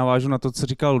napadlo, a navážu na to, co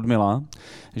říkala Ludmila,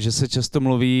 že se často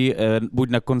mluví buď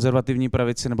na konzervativní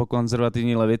pravici nebo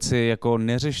konzervativní levici, jako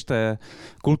neřešte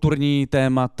kulturní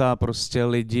témata, prostě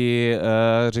lidi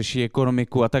řeší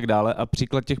ekonomiku a tak dále. A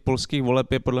příklad těch polských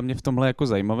voleb je podle mě v tomhle jako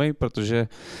zajímavý, protože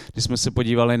když jsme se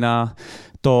podívali na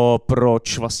to,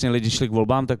 proč vlastně lidi šli k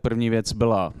volbám, tak první věc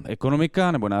byla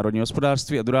ekonomika nebo národní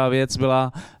hospodářství a druhá věc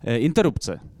byla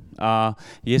interrupce. A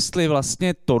jestli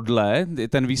vlastně tohle,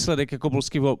 ten výsledek jako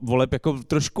polských voleb jako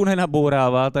trošku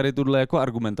nenabourává tady tuhle jako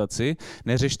argumentaci,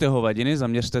 neřešte hovadiny,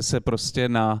 zaměřte se prostě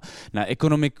na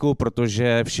ekonomiku,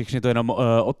 protože všichni to jenom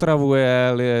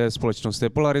otravuje, společnost je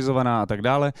polarizovaná a tak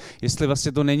dále. Jestli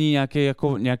vlastně to není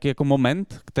nějaký jako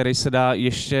moment, který se dá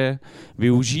ještě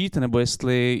využít, nebo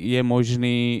jestli je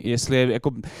možný, jestli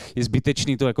je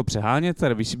zbytečný to jako přehánět,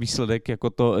 tady výsledek jako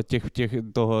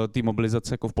té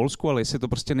mobilizace jako v Polsku, ale jestli to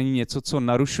prostě není něco, co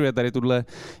narušuje tady tuhle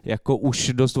jako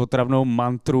už dost otravnou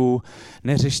mantru,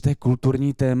 neřešte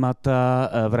kulturní témata,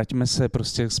 vraťme se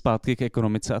prostě zpátky k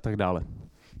ekonomice a tak dále.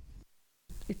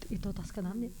 Je to otázka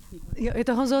na mě? Jo, je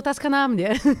to, Honzo, otázka na mě.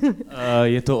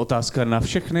 Je to otázka na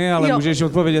všechny, ale můžeš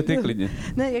odpovědět ty klidně.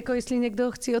 Ne, jako jestli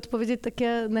někdo chce odpovědět, tak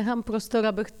já nechám prostor,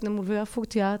 abych nemluvila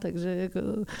furt já, takže jako...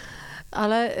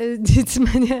 Ale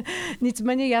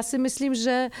nicméně já si myslím,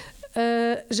 že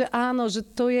áno, že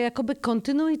to je jakoby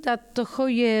kontinuita toho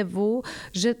jevu,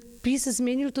 že PiS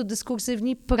změnil tu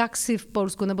diskursivní praxi v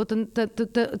Polsku, nebo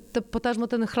potažmo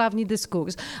ten hlavní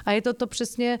diskurs. A je to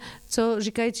přesně, co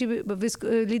říkají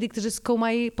lidi, kteří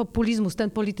zkoumají populismus, ten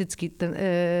politický,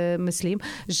 myslím,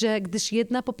 že když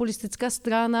jedna populistická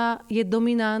strana je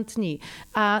dominantní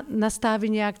a nastaví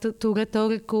nějak tu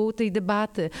retoriku té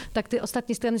debaty, tak ty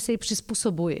ostatní strany se jí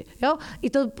přizpůsobují. Jo? I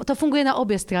to funguje na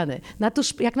obě strany.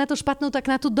 Jak na tu špatnou, tak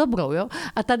na tu dobrou. Jo?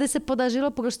 A tady se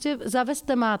podařilo prostě zavést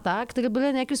témata, které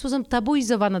byly nějakým způsobem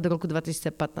tabuizována do roku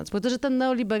 2015, protože ten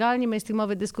neoliberální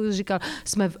mainstreamový diskurs říkal,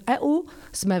 jsme v EU,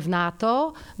 jsme v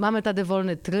NATO, máme tady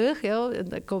volný trh, jo?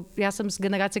 Jako já jsem z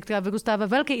generace, která vyrůstá ve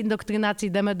velké indoktrinaci,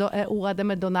 jdeme do EU a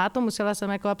jdeme do NATO, musela jsem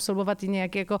jako absolvovat i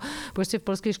nějaké jako prostě v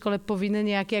polské škole povinné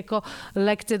nějaké jako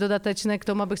lekce dodatečné k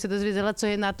tomu, abych se dozvěděla, co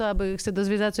je NATO, abych se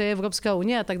dozvěděla, co je Evropská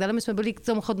unie a tak dále. My jsme byli k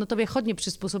tomu hodnotově hodně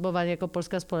přizpůsobování jako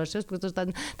polská společnost, protože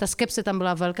ta skepse tam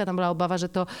byla velká, tam byla obava, že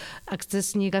to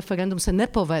akcesní referendum se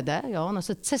nepovede. Jo, ono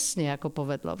se cestně jako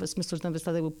povedlo, ve smyslu, že ten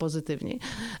výsledek byl pozitivní.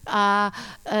 A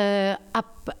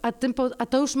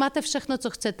to už máte všechno, co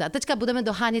chcete. A teďka budeme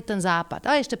dohánět ten západ.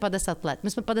 A ještě 50 let.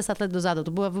 My jsme 50 let dozadu.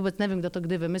 To bylo vůbec, nevím, kdo to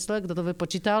kdy vymyslel, kdo to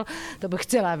vypočítal. To bych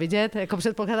chtěla vidět. Jako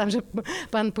předpokládám, že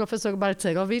pan profesor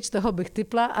Balcerovič, toho bych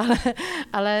tipla,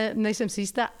 ale nejsem si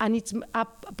jistá. A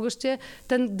prostě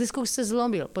ten diskurs se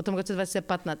zlomil po tom roce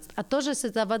 2015. A to, že se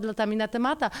zavadla tam jiná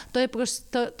témata,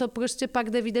 to prostě pak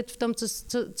jde vidět v tom,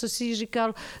 co si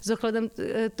říkal s ohledem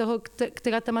toho,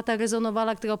 která témata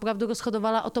rezonovala, která opravdu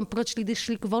rozhodovala o tom, proč lidi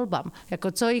šli k volbám.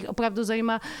 Jako, co jich opravdu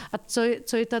zajímá a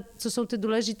co jsou ty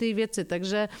důležité věci.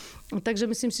 Takže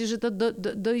myslím si, že to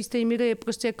do jisté míry je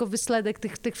prostě jako výsledek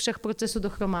těch všech procesů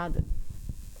dohromady.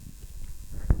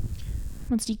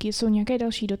 Moc díky. Jsou nějaké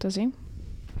další dotazy?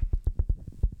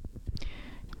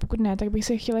 Pokud ne, tak bych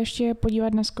se chtěla ještě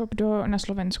podívat na skok na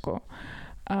Slovensko.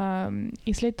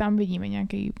 Jestli tam vidíme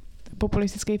nějaký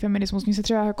populistický feminismus. Mně se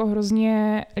třeba jako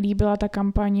hrozně líbila ta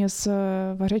kampaň s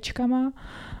vařečkama,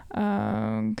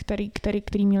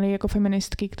 který měli jako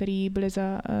feministky, který byly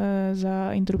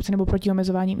za interrupce nebo proti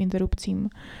omezováním interrupcím.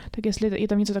 Tak jestli je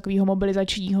tam něco takového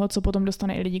mobilizačního, co potom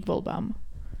dostane i lidi k volbám.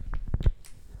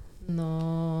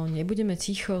 No, nebudeme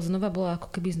ticho. Znova bola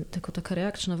ako keby taká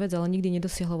reakčná vec, ale nikdy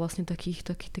nedosiahla vlastne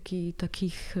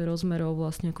takých rozmerov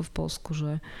vlastne ako v Polsku,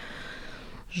 že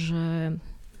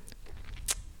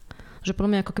podľa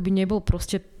mňa ako keby nebol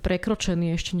proste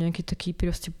prekročený ešte nejaký taký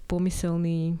proste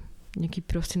pomyselný, nejaký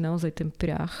proste naozaj ten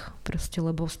prach, proste,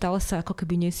 lebo stále sa ako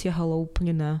keby nesiahalo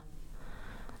úplne na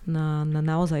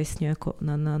naozaj ako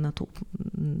na tú,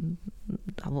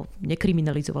 alebo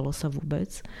nekriminalizovalo sa vôbec.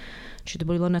 Čiže to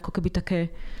boli len ako keby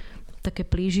také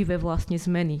plíživé vlastne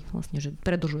zmeny. Vlastne, že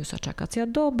predĺžuje sa čakacia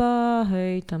doba,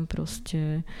 hej, tam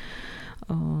proste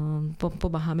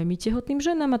pomáhame my tehotným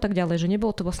ženám a tak ďalej, že nebolo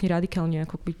to vlastne radikálne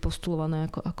ako byť postulované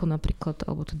ako napríklad,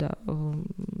 alebo teda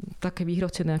také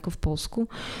vyhrocené ako v Polsku.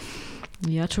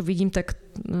 Ja čo vidím, tak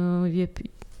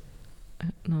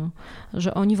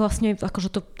že oni vlastne, akože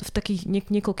to v takých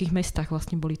niekoľkých mestách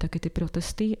vlastne boli také tie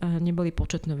protesty a neboli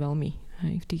početné veľmi,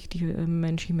 hej, v tých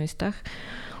menších mestách.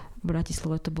 V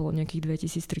Bratislave to bolo nejakých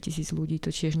 2000-3000 ľudí, to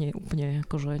tiež nie je úplne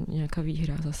akože nejaká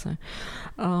výhra zase.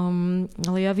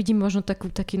 Ale ja vidím možno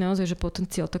taký naozaj, že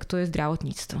potenciál, tak to je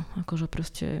zdravotníctvo, akože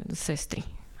proste sestry.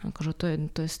 Akože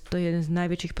to je jeden z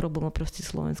najväčších problémov proste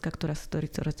Slovenska, ktorý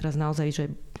teraz naozaj, že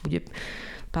bude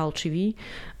palčivý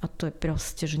a to je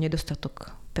proste, že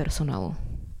nedostatok personálu.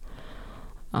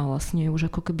 A vlastne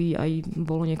už ako keby aj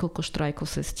bolo niekoľko štrajkov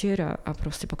sestier a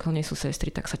proste pokiaľ nie sú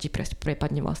sestry, tak sa ti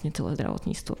prepadne vlastne celé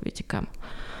zdravotníctvo, viete kam.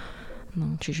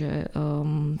 No, čiže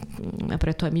a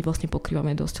preto aj my vlastne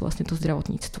pokrývame dosť vlastne to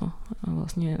zdravotníctvo. A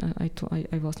vlastne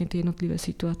aj vlastne tie jednotlivé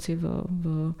situácie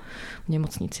v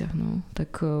nemocniciach. No.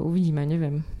 Tak uvidíme,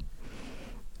 neviem.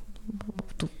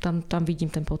 Tam vidím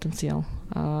ten potenciál.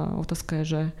 A otázka je,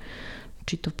 že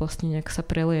či to vlastne nejak sa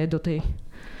preleje do tej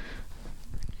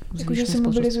jakože se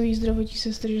mobilizují zdravotní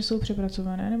sestry, že jsou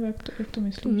přepracované, nebo jak to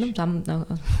myslíš?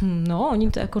 No,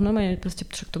 oni to jako normálně, prostě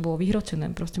to bylo vyhročené,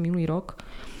 prostě minulý rok.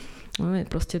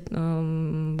 Prostě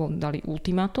dali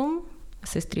ultimátum,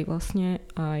 sestry vlastne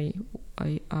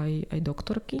aj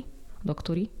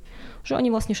doktori, že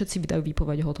oni vlastne všetci vydajú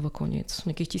výpoveď, hotovo koniec.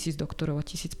 Nejakých 1000 doktorov a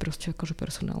 1000 proste akože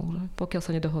personálu, že pokiaľ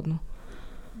sa nedohodnú.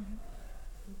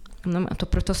 No a to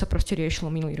preto sa proste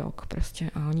riešilo minulý rok proste.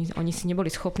 A oni si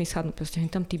neboli schopní sadnúť, proste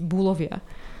tam tí bulovia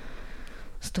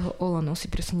z toho Olano si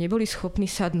proste neboli schopní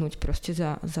sadnúť proste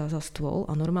za stôl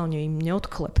a normálne im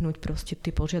neodklepnúť proste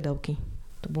tie požiadavky.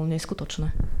 To bolo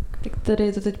neskutočné. Tak tady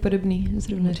je to teď podobný,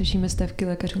 zrovna řešíme stávky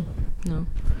lékařů.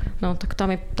 No tak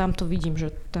tam to vidím, že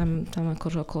tam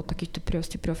akože okolo takýchto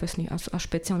proste profesných a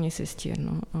špeciálne sestier,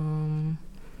 no.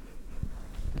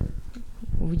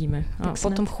 Uvidíme. A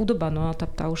potom chudoba, no a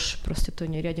tá už proste to je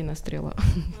neriadená strela.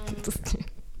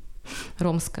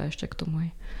 Rómská ještě k tomu.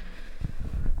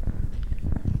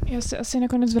 Já se asi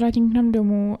nakonec vrátím k nám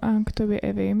domů a k tobě,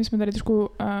 Evi. My jsme tady trošku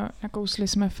nakousli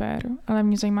jsme fér, ale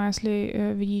mě zajímá, jestli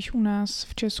vidíš u nás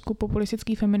v Česku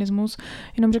populistický feminismus.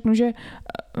 Jenom řeknu, že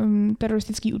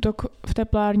teroristický útok v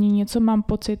teplárně něco mám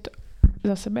pocit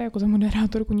za sebe, jako za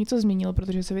moderátorku, něco změnil,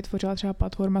 protože se vytvořila třeba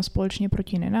platforma Společně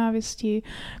proti nenávisti,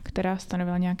 která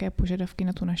stanovila nějaké požadavky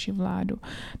na tu naši vládu.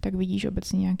 Tak vidíš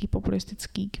obecně nějaký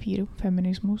populistický queer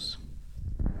feminismus?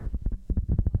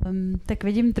 Tak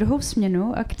vidím druhou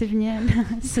směnu aktivně na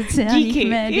sociálních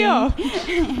médiích.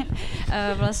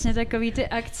 Vlastně takový ty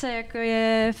akce, jako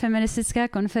je feministická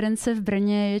konference v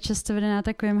Brně, je často vedená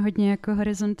takovým hodně jako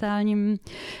horizontálním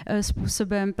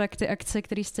způsobem. Pak ty akce,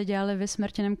 které jste dělali vy s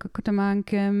Martinem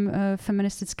Kokotománkem,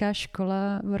 feministická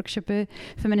škola, workshopy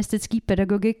feministické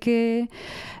pedagogiky.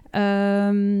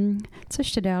 Co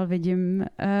ještě dál vidím?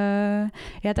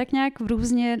 Já tak nějak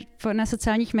různě na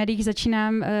sociálních médiích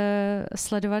začínám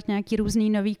sledovat nějaký různý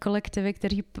nový kolektivy,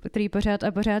 který pořád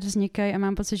a pořád vznikají a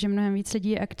mám pocit, že mnohem víc lidí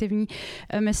je aktivní.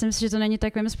 Myslím si, že to není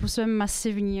takovým způsobem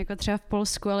masivní, jako třeba v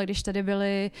Polsku, ale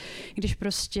když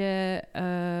prostě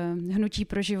Hnutí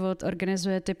pro život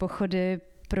organizuje ty pochody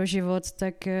pro život,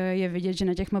 tak je vidět, že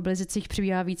na těch mobilizacích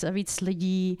přibývá víc a víc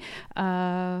lidí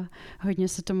a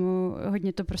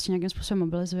hodně to prostě nějakým způsobem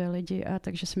mobilizuje lidi a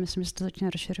takže si myslím, že se to začíná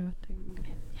rozšiřovat.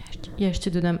 Ja ešte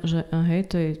dodám, že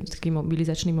hej, to je taký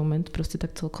mobilizačný moment, proste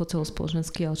tak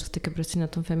celospoločenský, ale čo sa týka proste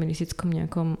na tom feministickom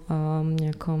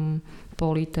nejakom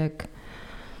poli, tak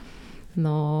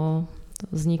no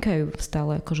vznikajú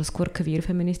stále akože skôr queer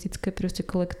feministické proste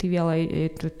kolektívy, ale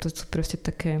to sú proste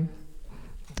také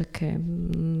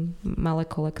malé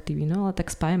kolektívy, no ale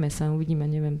tak spájame sa,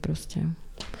 uvidíme, neviem proste.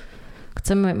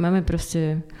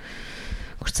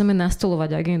 Chceme nastolovať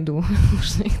agendu,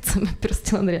 už nechceme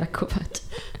proste len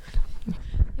reagovať.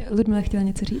 Ludmila chtěla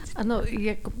něco říct? Ano,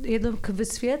 jenom k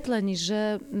vysvětlení,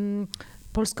 že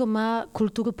Polsko má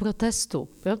kulturu protestu.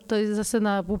 Jo? To je zase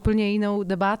na úplně jinou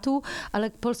debatu, ale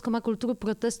Polsko má kulturu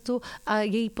protestu a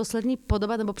její poslední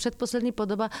podoba, nebo předposlední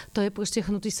podoba, to je prostě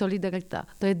hnutí Solidarita.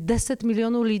 To je 10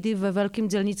 milionů lidí ve velkým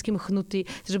dělnickým hnutí,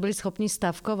 kteří byli schopni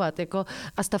stavkovat.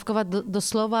 A stavkovat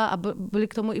doslova a byly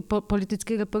k tomu i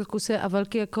politické reperkusie a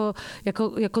velké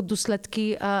jako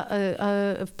důsledky a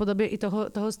v podobě i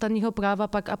toho stanního práva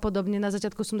pak a podobně na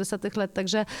začátku 80. let.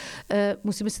 Takže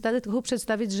musíme si tady trochu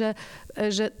představit, že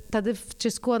tady v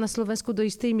Česku a na Slovensku do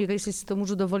jisté míry, jestli si to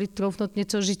můžu dovolit troufnout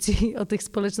něco říci o těch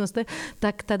společnostech,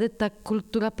 tak tady ta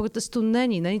kultura protestu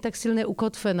není tak silně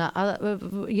ukotvená. A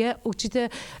je určitě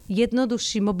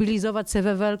jednodušší mobilizovat se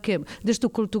ve velkém, když tu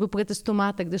kulturu protestu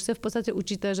máte, když se v podstatě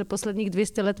učíte, že posledních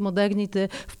 200 let modernity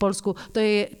v Polsku, to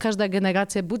je každá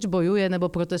generace buď bojuje, nebo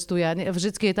protestuje.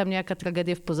 Vždycky je tam nějaká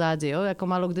tragédie v pozadí, jo? Jako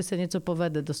málo kdy se něco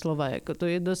povede doslova. Jako to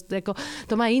je dost, jako,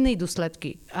 to má jiné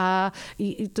důsledky.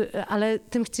 Ale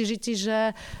tím chci říct,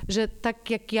 že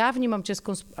tak, jak já vnímám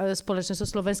českou společnost, o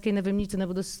slovenské nevím nic,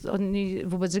 nebudu o ní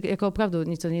vůbec říkat, jako opravdu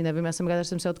nic o ní nevím, já jsem ráda, že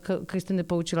jsem se od Kristiny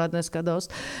poučila dneska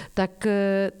dost,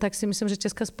 tak si myslím, že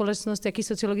česká společnost, jaký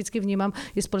sociologicky vnímám,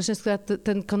 je společnost,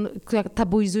 která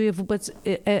tabuizuje vůbec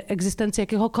existenci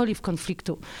jakéhokoliv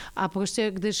konfliktu. A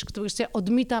prostě, když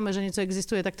odmítáme, že něco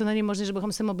existuje, tak to není možné, že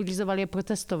bychom se mobilizovali a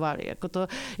protestovali.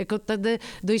 Jako tady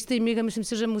do jisté míry myslím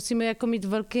si, že musíme jako mít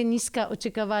velké nízká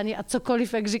očekávání a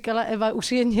cokoliv, jak říkala Eva,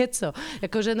 už je něco.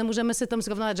 Jakože nemůžeme se tam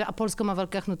srovnávat, že a Polsko má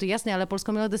velké hnutí. Jasně, ale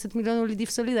Polsko mělo 10 milionů lidí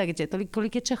v solidaritě,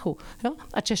 kolik je Čechů, jo?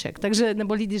 A Češek, takže,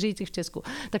 nebo lidí žijících v Česku.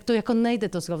 Tak to jako nejde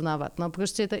to srovnávat. No,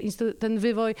 prostě ten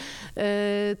vývoj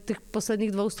těch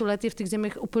posledních 200 let je v těch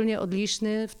zemích úplně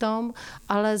odlišný v tom,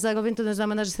 ale zároveň to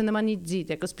neznamená, že se nemá nic dít.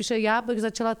 Jako spíše já bych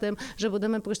začala tím, že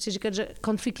budeme prostě říkat, že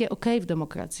konflikt je OK v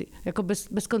demokracii. Jako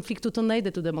bez konfliktu to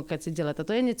nejde tu demokracii dělat. A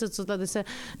to je něco, co tady se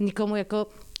nikomu jako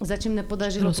začím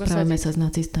nepodařilo prosadit. Rozprávame sa s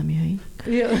nacistami, hej?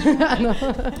 Jo, ano.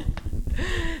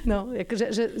 No,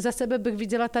 jakože, že za sebe bych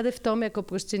viděla tady v tom jako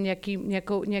prostě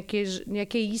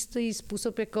nějaký jistý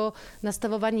způsob jako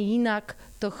nastavování jinak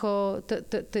toho,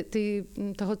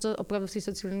 co opravdu v té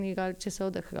sociální realitě se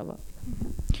odehrává.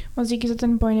 Moc díky za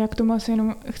ten point. Já k tomu asi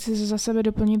jenom chci za sebe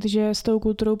doplnit, že s tou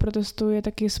kulturou protestu je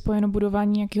taky spojeno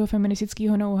budování nějakého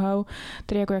feministického know-how,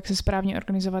 tedy jako jak se správně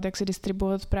organizovat, jak se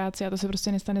distribuovat práci a to se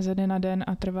prostě nestane ze dne na den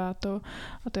a trvá to.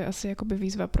 A to je asi jakoby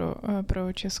výzva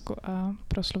pro Česko a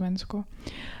pro Slovensko.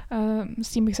 S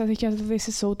tím bych se asi chtěla zeptat,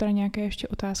 jestli jsou tady nějaké ještě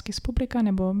otázky z publika,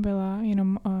 nebo byla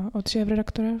jenom od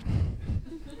šéfredaktora?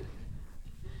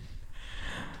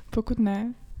 Pokud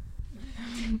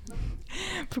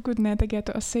ne, tak já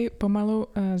to asi pomalu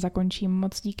zakončím.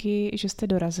 Moc díky, že jste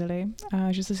dorazili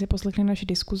a že jste si poslechli naši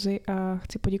diskuzi a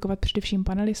chci poděkovat především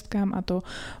panelistkám, a to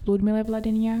Ludmile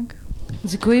Wladyniak.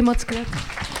 Děkuji moc krát.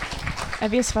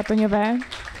 Evě Svatoňové.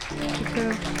 Děkuji.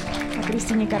 A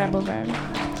Kristíně Karabové.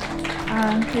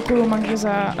 A děkuji Magdě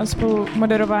za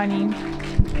spolumoderování.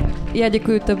 Já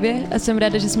děkuji tobě a jsem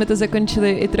ráda, že jsme to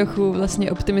zakončili i trochu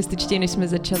vlastně optimističtěji, než jsme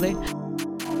začali.